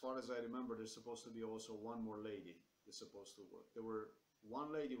 And as far as I remember, there's supposed to be also one more lady that's supposed to work.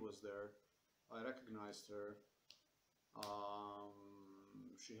 One lady was there. I recognized her.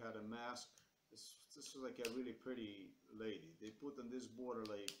 She had a mask. This was like a really pretty lady. They put on this border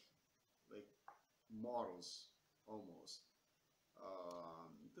like models almost.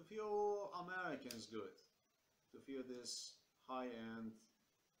 To feel Americans good. To feel this high-end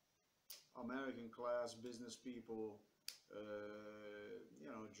American class business people, you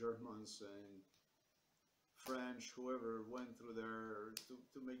know, Germans and French, whoever went through there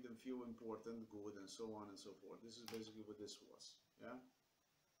to make them feel important, good, and so on and so forth. This is basically what this was, yeah?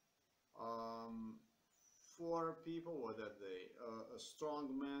 4 people were that day. A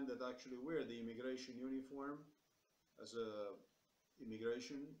strong man that actually wear the immigration uniform as a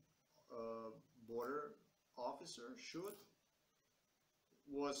immigration border officer should,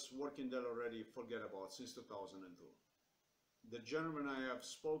 was working there already, forget about, since 2002. The gentleman I have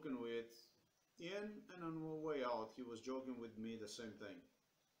spoken with, in and on the way out, he was joking with me the same thing.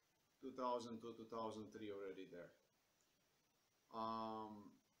 2002, 2003 already there.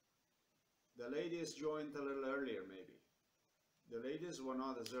 The ladies joined a little earlier maybe. The ladies were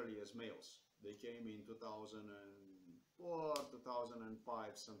not as early as males. They came in 2004,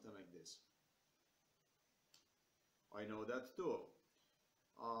 2005, something like this. I know that too.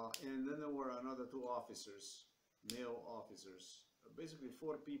 And then there were another 2 officers, male officers, basically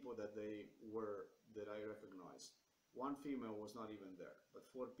 4 people that I recognized. 1 female was not even there, but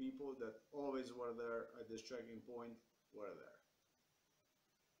 4 people that always were there at this checking point were there.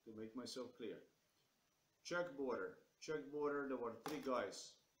 To make myself clear. Czech border, there were 3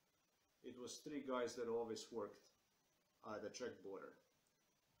 guys. It was 3 guys that always worked at the Czech border.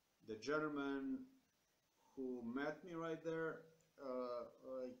 The gentleman who met me right there,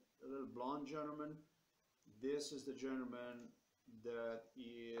 like a little blonde gentleman, this is the gentleman that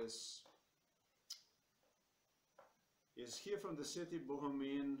is here from the city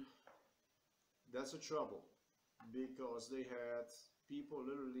Bohumín. That's a trouble, because they had people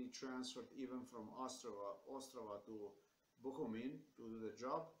literally transferred even from Ostrava to Bohumín to do the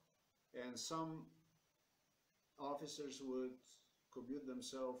job, and some officers would commute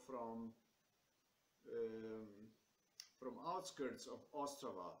themselves from outskirts of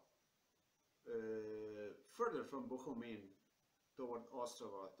Ostrava, further from Bohumín toward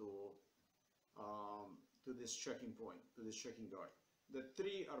Ostrava to this checking point, to this checking guard. The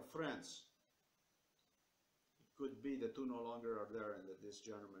three are friends. It could be the two no longer are there and that this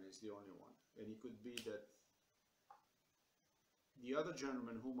gentleman is the only one. And it could be that the other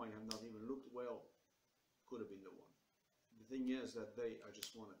gentleman, whom I have not even looked well, could have been the one. The thing is that I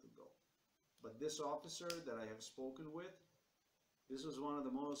just wanted to go. But this officer that I have spoken with, this was one of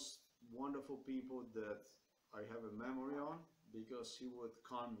the most wonderful people that I have a memory on, because he would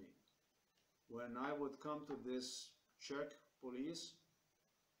calm me. When I would come to this Czech police,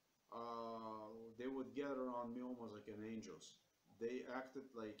 they would gather around me almost like an angels. They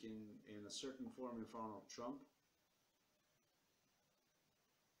acted like in a certain form in front of Trump.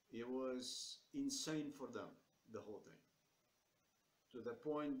 It was insane for them, the whole thing. To the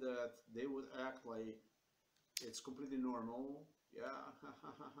point that they would act like it's completely normal, yeah,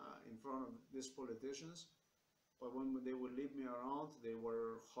 in front of these politicians. But when they would leave me around, they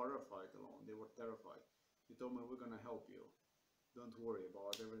were horrified alone. They were terrified. He told me, we're going to help you. Don't worry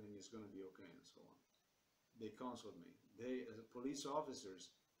about it. Everything is going to be okay, and so on. They counseled me. They, as police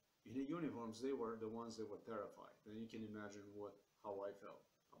officers, in the uniforms, they were the ones that were terrified. And you can imagine how I felt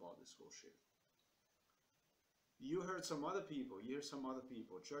about this whole shit. You heard some other people. You hear some other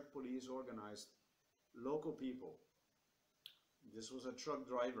people. Czech police organized local people. This was a truck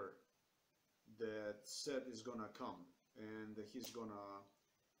driver that said he's gonna come and that he's gonna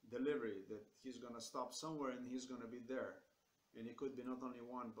deliver it, that he's gonna stop somewhere and he's gonna be there. And it could be not only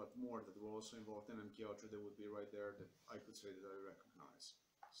one but more that were also involved in MK Ultra that would be right there, that I could say that I recognize.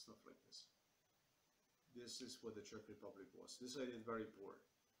 Stuff like this. This is what the Czech Republic was. This I did very poor.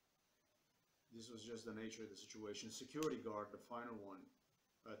 This was just the nature of the situation. Security guard, the final one,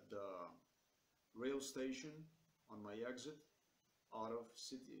 at the rail station on my exit out of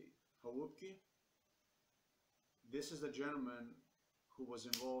city Chałupki. This is the gentleman who was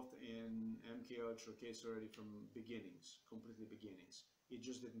involved in MK Ultra case already from beginnings, completely beginnings. It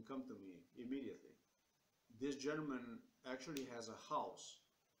just didn't come to me immediately. This gentleman actually has a house.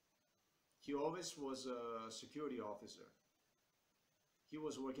 He always was a security officer. He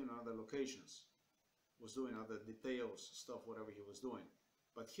was working on other locations, was doing other details, stuff, whatever he was doing.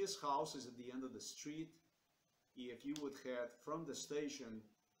 But his house is at the end of the street. If you would head from the station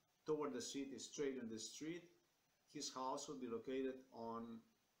toward the city, straight in the street, his house would be located on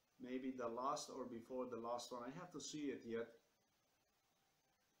maybe the last or before the last one. I have to see it yet.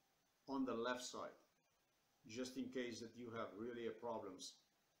 On the left side, just in case that you have really problems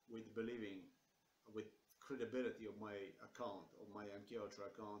with believing, with credibility of my account, of my MK Ultra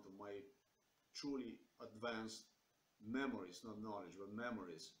account, of my truly advanced memories, not knowledge, but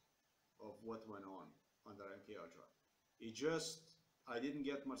memories of what went on under MK Ultra. It just, I didn't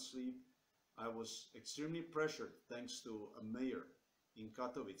get much sleep. I was extremely pressured thanks to a mayor in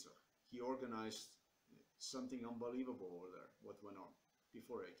Katowice. He organized something unbelievable over there, what went on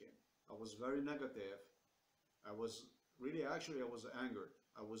before I came. I was very negative. I was really, actually, I was angered.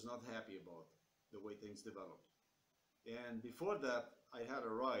 I was not happy about the way things developed. And before that, I had a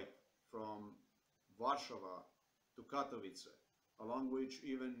ride from Warsaw to Katowice, along which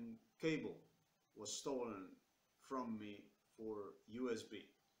even cable was stolen from me for USB.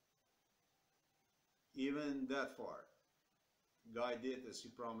 Even that far. Guy did as he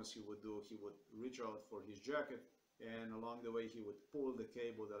promised he would do. He would reach out for his jacket, and along the way he would pull the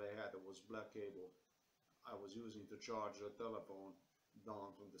cable that I had. It was black cable I was using to charge a telephone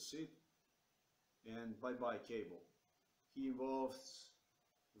down from the seat, and bye-bye cable. He involved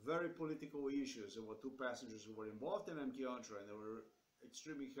very political issues. There were two passengers who were involved in MK Ultra, and they were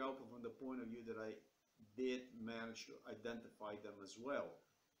extremely helpful from the point of view that I did manage to identify them as well.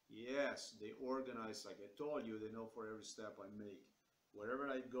 Yes, they organize, like I told you, they know for every step I make. Wherever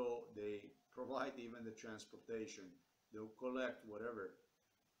I go, they provide even the transportation. They'll collect whatever.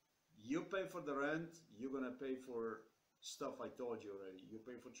 You pay for the rent, you're gonna pay for stuff I told you already. You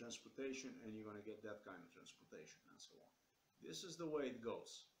pay for transportation and you're gonna get that kind of transportation and so on. This is the way it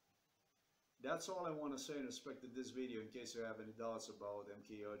goes. That's all I want to say in respect to this video, in case you have any doubts about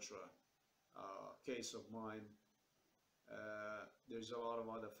MK Ultra case of mine. There's a lot of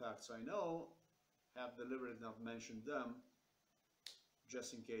other facts I know, have deliberately not mentioned them,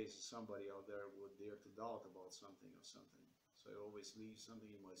 just in case somebody out there would dare to doubt about something or something. So I always leave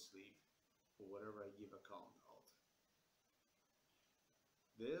something in my sleeve for whatever I give account out.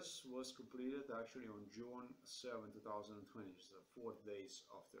 This was completed actually on June 7, 2020, so 4 days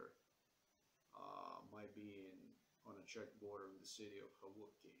after my being on a Czech border in the city of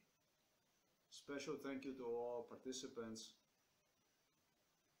Havuki. Special thank you to all participants.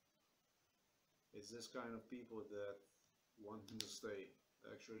 It's this kind of people that want to stay.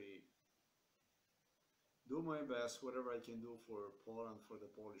 Actually, do my best, whatever I can do for Poland, for the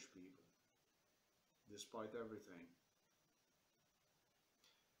Polish people, despite everything.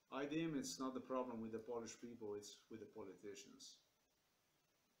 I deem it's not the problem with the Polish people, it's with the politicians.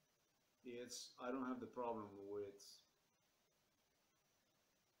 I don't have the problem with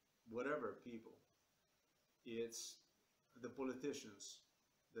whatever people. It's the politicians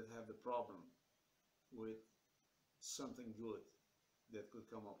that have the problem with something good that could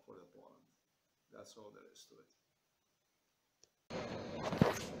come up for the Poland. That's all there is to it.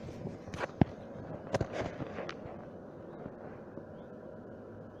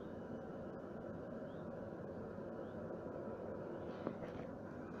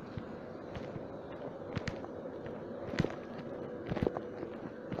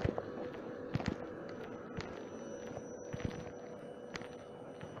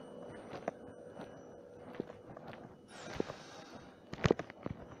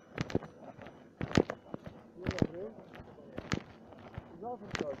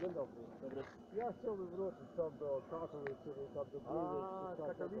 Dzień dobry. Ja chciałbym wrócić tam do Katowic, czyli tam do Gliwic. A,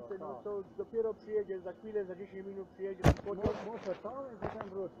 Katowice, no to dopiero przyjedzie, za chwilę, za 10 minut przyjedzie na pociąg. Muszę tam i potem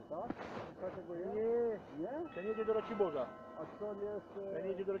wrócić, tak? Takiego jest? Nie, Nie? ten jedzie do Raciborza. A co jest? Ten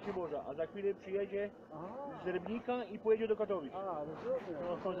jedzie do Raciborza, a za chwilę przyjedzie Aha. z Rybnika i pojedzie do Katowic. A, rozumiem.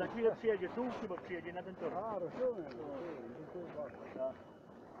 No to za chwilę przyjedzie, tu chyba przyjedzie na ten tor. A, rozumiem. Dziękuję bardzo. Tak.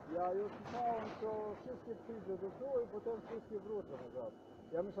 Ja już myślałem, że wszystkie przyjdzie do tu i potem wszystkie wrócą nazad.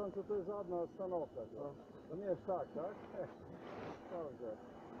 Ja myślałem, że to jest żadna stanowka. To nie jest tak, tak? Dobrze.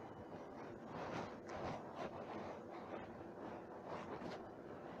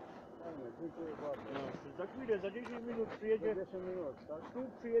 Fajnie, dziękuję bardzo. No, za chwilę, za 10 minut przyjedzie, 10 minut, tak? tu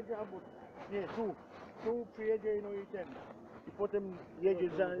przyjedzie, albo nie, tu przyjedzie, no i ten. I potem jedzie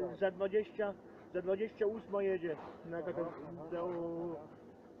za 28 jedzie na Katowice,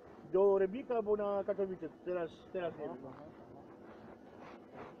 do Rybnika albo na Katowice, teraz nie wiem.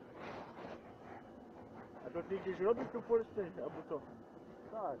 A to ty gdzieś robisz tu w Polsce, albo co?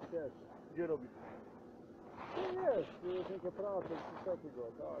 Tak, też. Gdzie robisz? To jest tylko praca, coś takiego,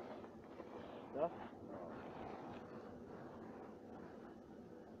 tak. Tak?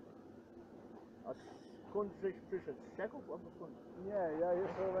 A skąd żeś przyszedł? Z Czechów albo skąd? Nie, ja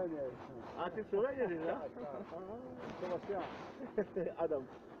jest Słowenia jestem. A ty w Słowenie żyjesz, tak? Tak, tak. Sebastian. Adam.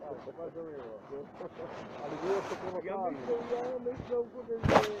 Tak, bardzo miło. Ale było to prowokami. Ja myślał, kurde,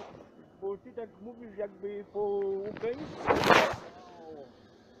 że... Bo ty tak mówisz jakby po ukraińsku.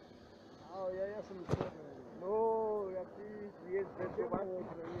 O, ja jestem z Słowenii. No, jak ty jest ze Słowacji.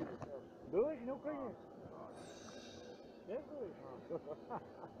 Byłeś na Ukrainie? Nie byłeś?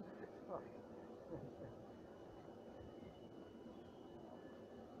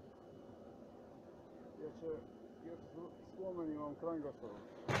 Jeszcze z Słowenii mam kręgosłup.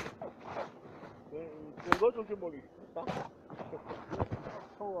 Kręgosłup cię boli? Tak?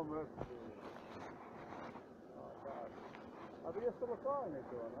 Koło mleczki. Tak. A to jest to lokalnie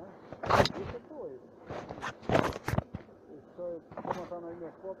to, nie? Jeszcze tu jest. Co ma tam na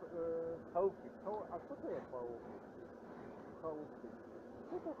imię chłop? Chałupki. A co to jest chałupki? Chałupki.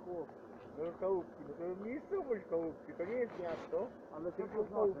 Co to chłopki? No chałupki, no to miejscowość chałupki, to nie jest miasto. Ale tylko tylko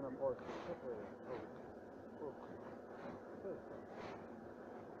znaczy chałupki. na polsku. Co to jest? Chałupki. Co jest to?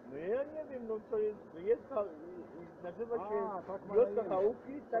 No ja nie wiem, no to jest nazywa się tak ma wioska na imię.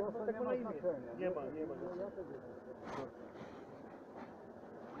 chałupki, tak Prosto ma na imię. znaczenia. Nie ma. Ja tego nie wiem.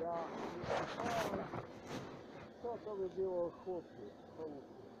 Ja myślałem, co to by było chłopki,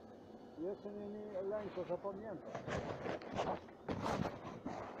 chałupki. Jeszcze nie lęko zapamiętam.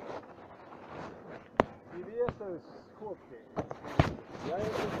 I wy jesteś chłopki. Ja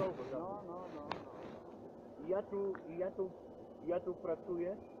jestem chałupki. No. Ja tu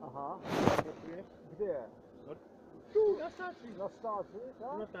pracuję. Aha. Pracuję. Gdzie? No, tu, na stacji. Na stacji,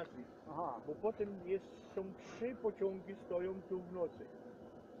 tak? Na stacji. Aha. Bo potem są 3 pociągi stoją tu w nocy.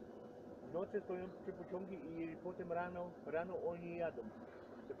 W nocy stoją 3 pociągi i potem rano oni jadą.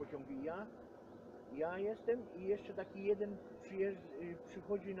 Te pociągi. Ja Ja jestem i jeszcze taki jeden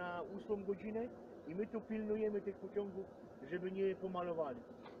przychodzi na 8 godzinę i my tu pilnujemy tych pociągów, żeby nie pomalowali.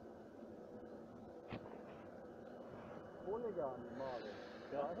 Хулігани мали.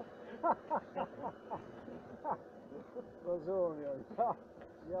 Tak? Розумію.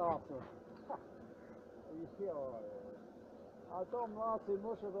 Ясно. Йо. А то младший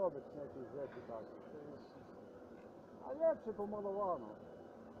може робити якісь речі так. А легше помаловано.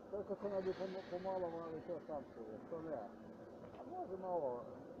 Тільки це навіть помаловано, що сам собі, то не. А може мало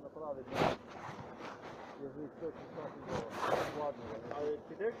направити язик, щось складного. Ale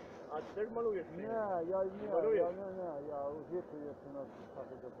ty też malujesz? czy Nie, nie? ja nie, Malujesz? ja u dzieci jeszcze na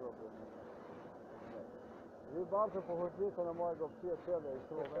takiego zrobię. Wy bardzo pochodzicie na mojego przyjaciela z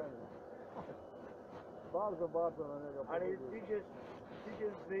Słowenii. Bardzo na niego Ale pochodzicie. ty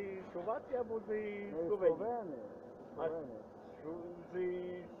idziesz z Słowacji albo z No i Słowenii? Słowenii. Słowenii.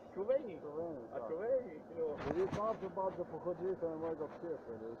 Z Słowenii? Słowenii, A tak. Słowenii? No. Wy bardzo pochodzicie na mojego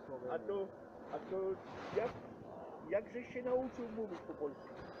przyjaciela z Słowenii. A to jak żeś się nauczył mówić po polsku?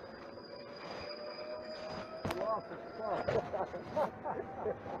 Класно, так.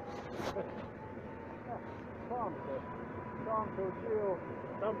 Сам се вчив.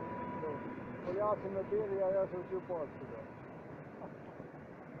 Tam, no. Поляки не били, а я се вчив польську.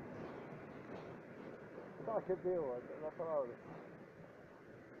 Так і було, направду.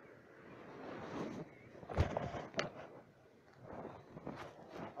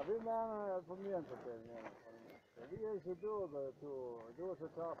 А ви мене пам'ятаєте, ви є дуже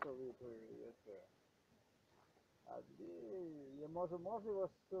часто ви приїжджаєте. A może was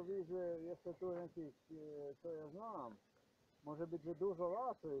to widzę jeszcze tu jakiś, co ja znam. Może być, że dużo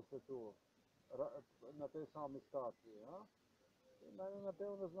lat jeszcze tu, na tej samej stacji, a? I na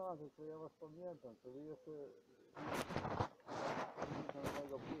pewno znacie, co ja was pamiętam, co wy jeszcze na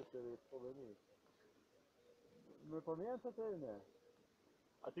mojego przyjaciela wspomnieli. My pamiętacie, nie?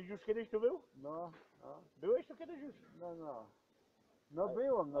 A ty już kiedyś tu był? No, a? Byłeś tu kiedyś już? No. No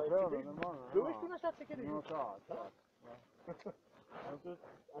byłem, na Ale pewno, kiedyś- normalnie. Byłeś no. tu na stacji kiedyś No już? tak.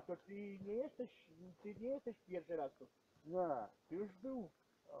 A to ty nie jesteś pierwszy raz tu. Nie. Ty już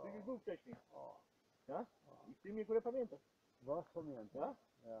był wcześniej. O. Tak? I ty mnie które pamiętasz. Was pamiętam. Tak?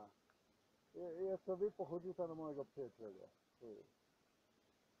 Ja. I jeszcze wy pochodzicie na mojego przyjaciela.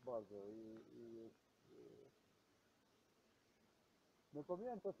 Bardzo. No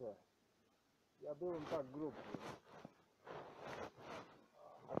pamiętacie? Ja byłem tak w grupie.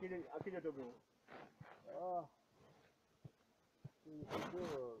 A kiedy to było? A. To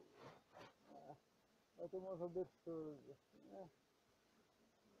było. No to może być to. Nie.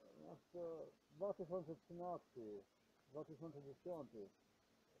 No to 2013, 2010.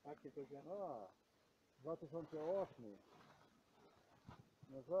 Takie coś ja. A. 2008.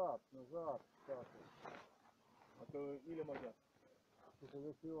 Назад, так. A to ile masz lat?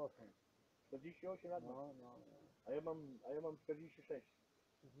 48. 48 lat? No. A ja mam 46.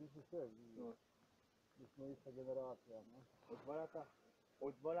 36. No. Już moja generacja, no.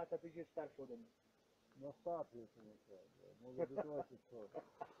 O 2 lata ty jesteś starszy ode mnie. No starszy jeszcze nie chcę. Może być ojciec to.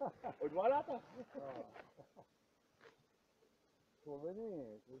 O 2 lata? Tak.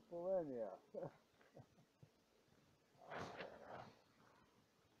 Słowenii, to jest Słowenia.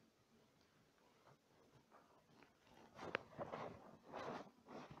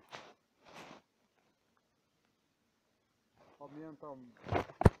 Pamiętam,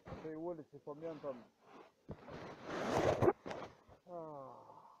 w tej ulicy pamiętam.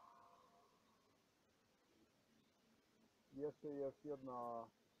 Jeszcze jest jedna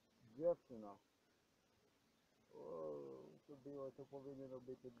dziewczyna. To powinno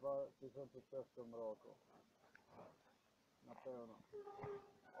być w 2006 roku. Na pewno.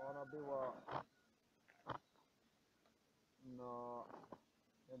 Ona była na...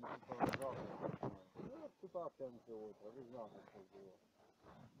 Ja nie pamiętam. No, cytacja mi się utra, wy znacie co było.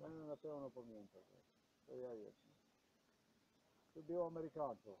 Ja na pewno pamiętam. To ja jestem. To było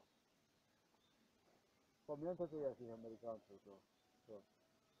Amerykańców. Pamiętacie jakich Amerykańców to?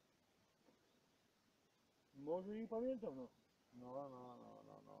 Może i pamiętam, no.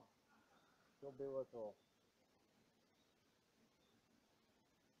 No. To było to.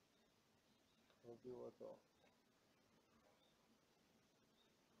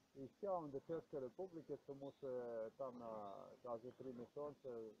 I chciałem do Czeskiej Republiki, to muszę tam na razie 3 miesiące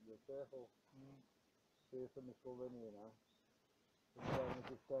do Czechów. To jestem w Słowenii, nie? Chciałem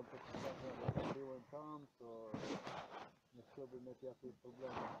jakiś tempo, byłem tam, to nie chciałbym mieć jakichś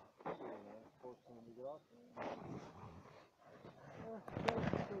problemów z polską emigracją. Chciałem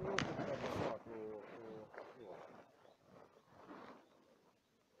się wrócić tam nazad,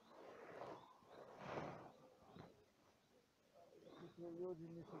 Люди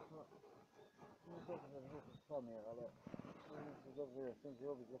myślą, że nie dobrze wrócić sami, ale to dobrze jest, chcę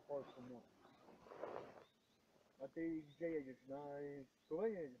zrobić dla Polski móc. A ty gdzie jedziesz? Na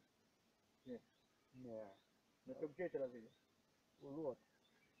Słowenię jedziesz? Nie, No to gdzie teraz jedziesz? Łódź,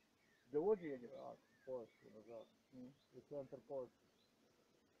 Do Łodzi jedziesz? tak, Polski, nazad. I center Polski.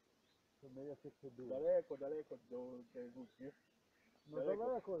 To my jeszcze przybyli. Daleko do tej Łódź, nie? No daleko.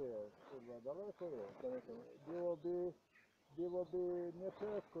 daleko jest, kurwa, daleko jest. Daleko. Byłoby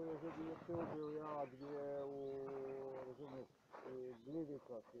nieciężko, jeżeli tu był ja, gdzie rozumiesz, w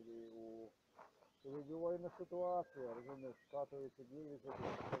Gliwicach, czyli była inna sytuacja, rozumiesz, Katowice, Gliwice,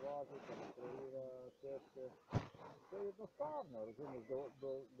 Słowacja, Ukraina, Czechy. To jednostawne, rozumiesz,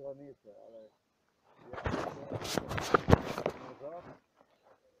 do granicy, ale ja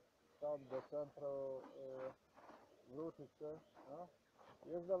tam do centrum wrócić się, no,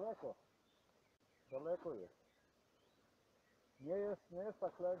 jest daleko. Daleko jest. Nie jest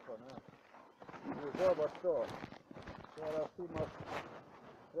tak lekko, nie. I zobacz to. Teraz ty masz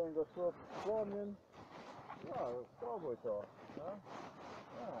kręgosłup skłonny. No, spróbuj to. No?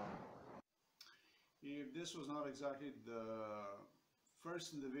 No. If this was not exactly the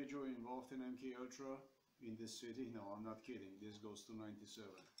first individual involved in MK Ultra in this city, no, I'm not kidding, this goes to 97.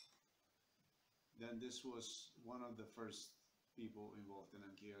 Then this was one of the first people involved in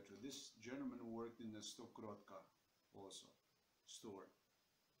MK Ultra. This gentleman worked in the Stokrotka also store,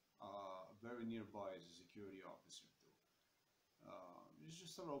 very nearby as a security officer too. He's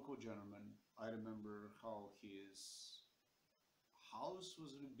just a local gentleman. I remember how his house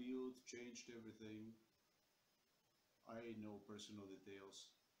was rebuilt, changed everything. I know personal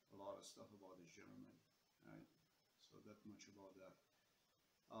details, a lot of stuff about this gentleman, right? So that much about that.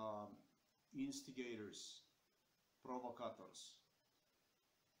 Instigators, provocators,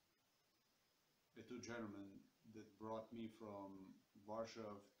 the two gentlemen that brought me from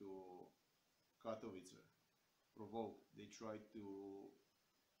Warsaw to Katowice, provoked. They tried to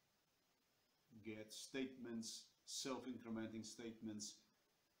get statements, self-incrementing statements.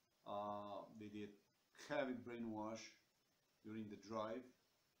 They did heavy brainwash during the drive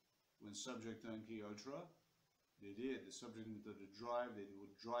when subject to MK Ultra. They subject me to the drive, they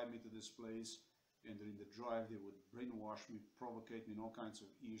would drive me to this place, and during the drive they would brainwash me, provocate me in all kinds of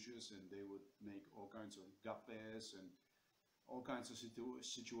issues, and they would make all kinds of gaffes and all kinds of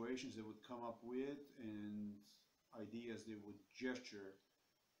situations they would come up with, and ideas they would gesture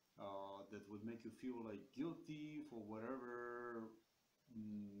that would make you feel like guilty for whatever,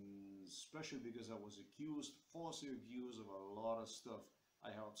 especially because I was falsely accused of a lot of stuff I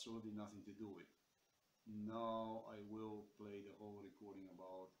have absolutely nothing to do with. Now I will play the whole recording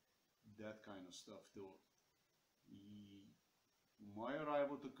about that kind of stuff too. My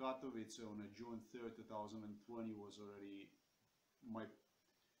arrival to Katowice on June 3rd, 2020 was already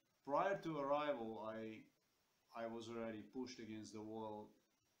prior to arrival. I was already pushed against the wall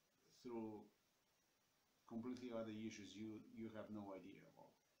through completely other issues you have no idea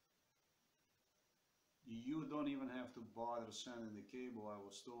about. You don't even have to bother sending the cable. I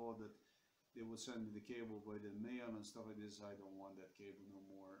was told that they would send me the cable by the mail and stuff like this. I don't want that cable no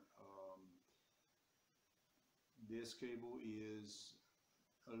more. This cable is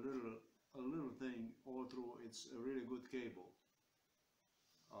a little thing all through. It's a really good cable.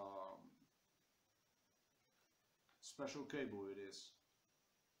 Special cable it is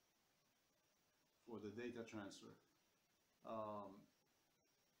for the data transfer.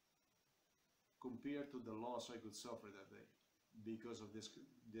 Compared to the loss I could suffer that day because of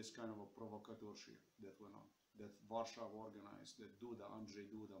this kind of a provocatorship that went on, that Warsaw organized, that Andrzej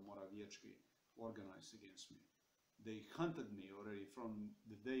Duda, Morawiecki organized against me. They hunted me already from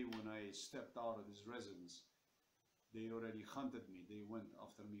the day when I stepped out of his residence. They already hunted me. They went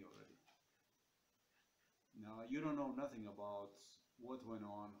after me already. Now, you don't know nothing about what went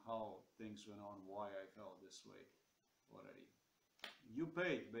on, how things went on, why I felt this way already. You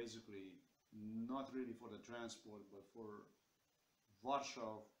paid, basically, not really for the transport, but for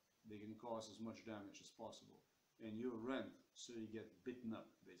Warsaw, they can cause as much damage as possible. And you rent, so you get beaten up,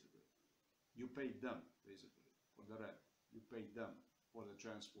 basically. You paid them, basically, for the rent. You paid them for the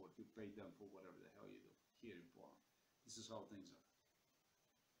transport. You paid them for whatever the hell you do here in Poland. This is how things are.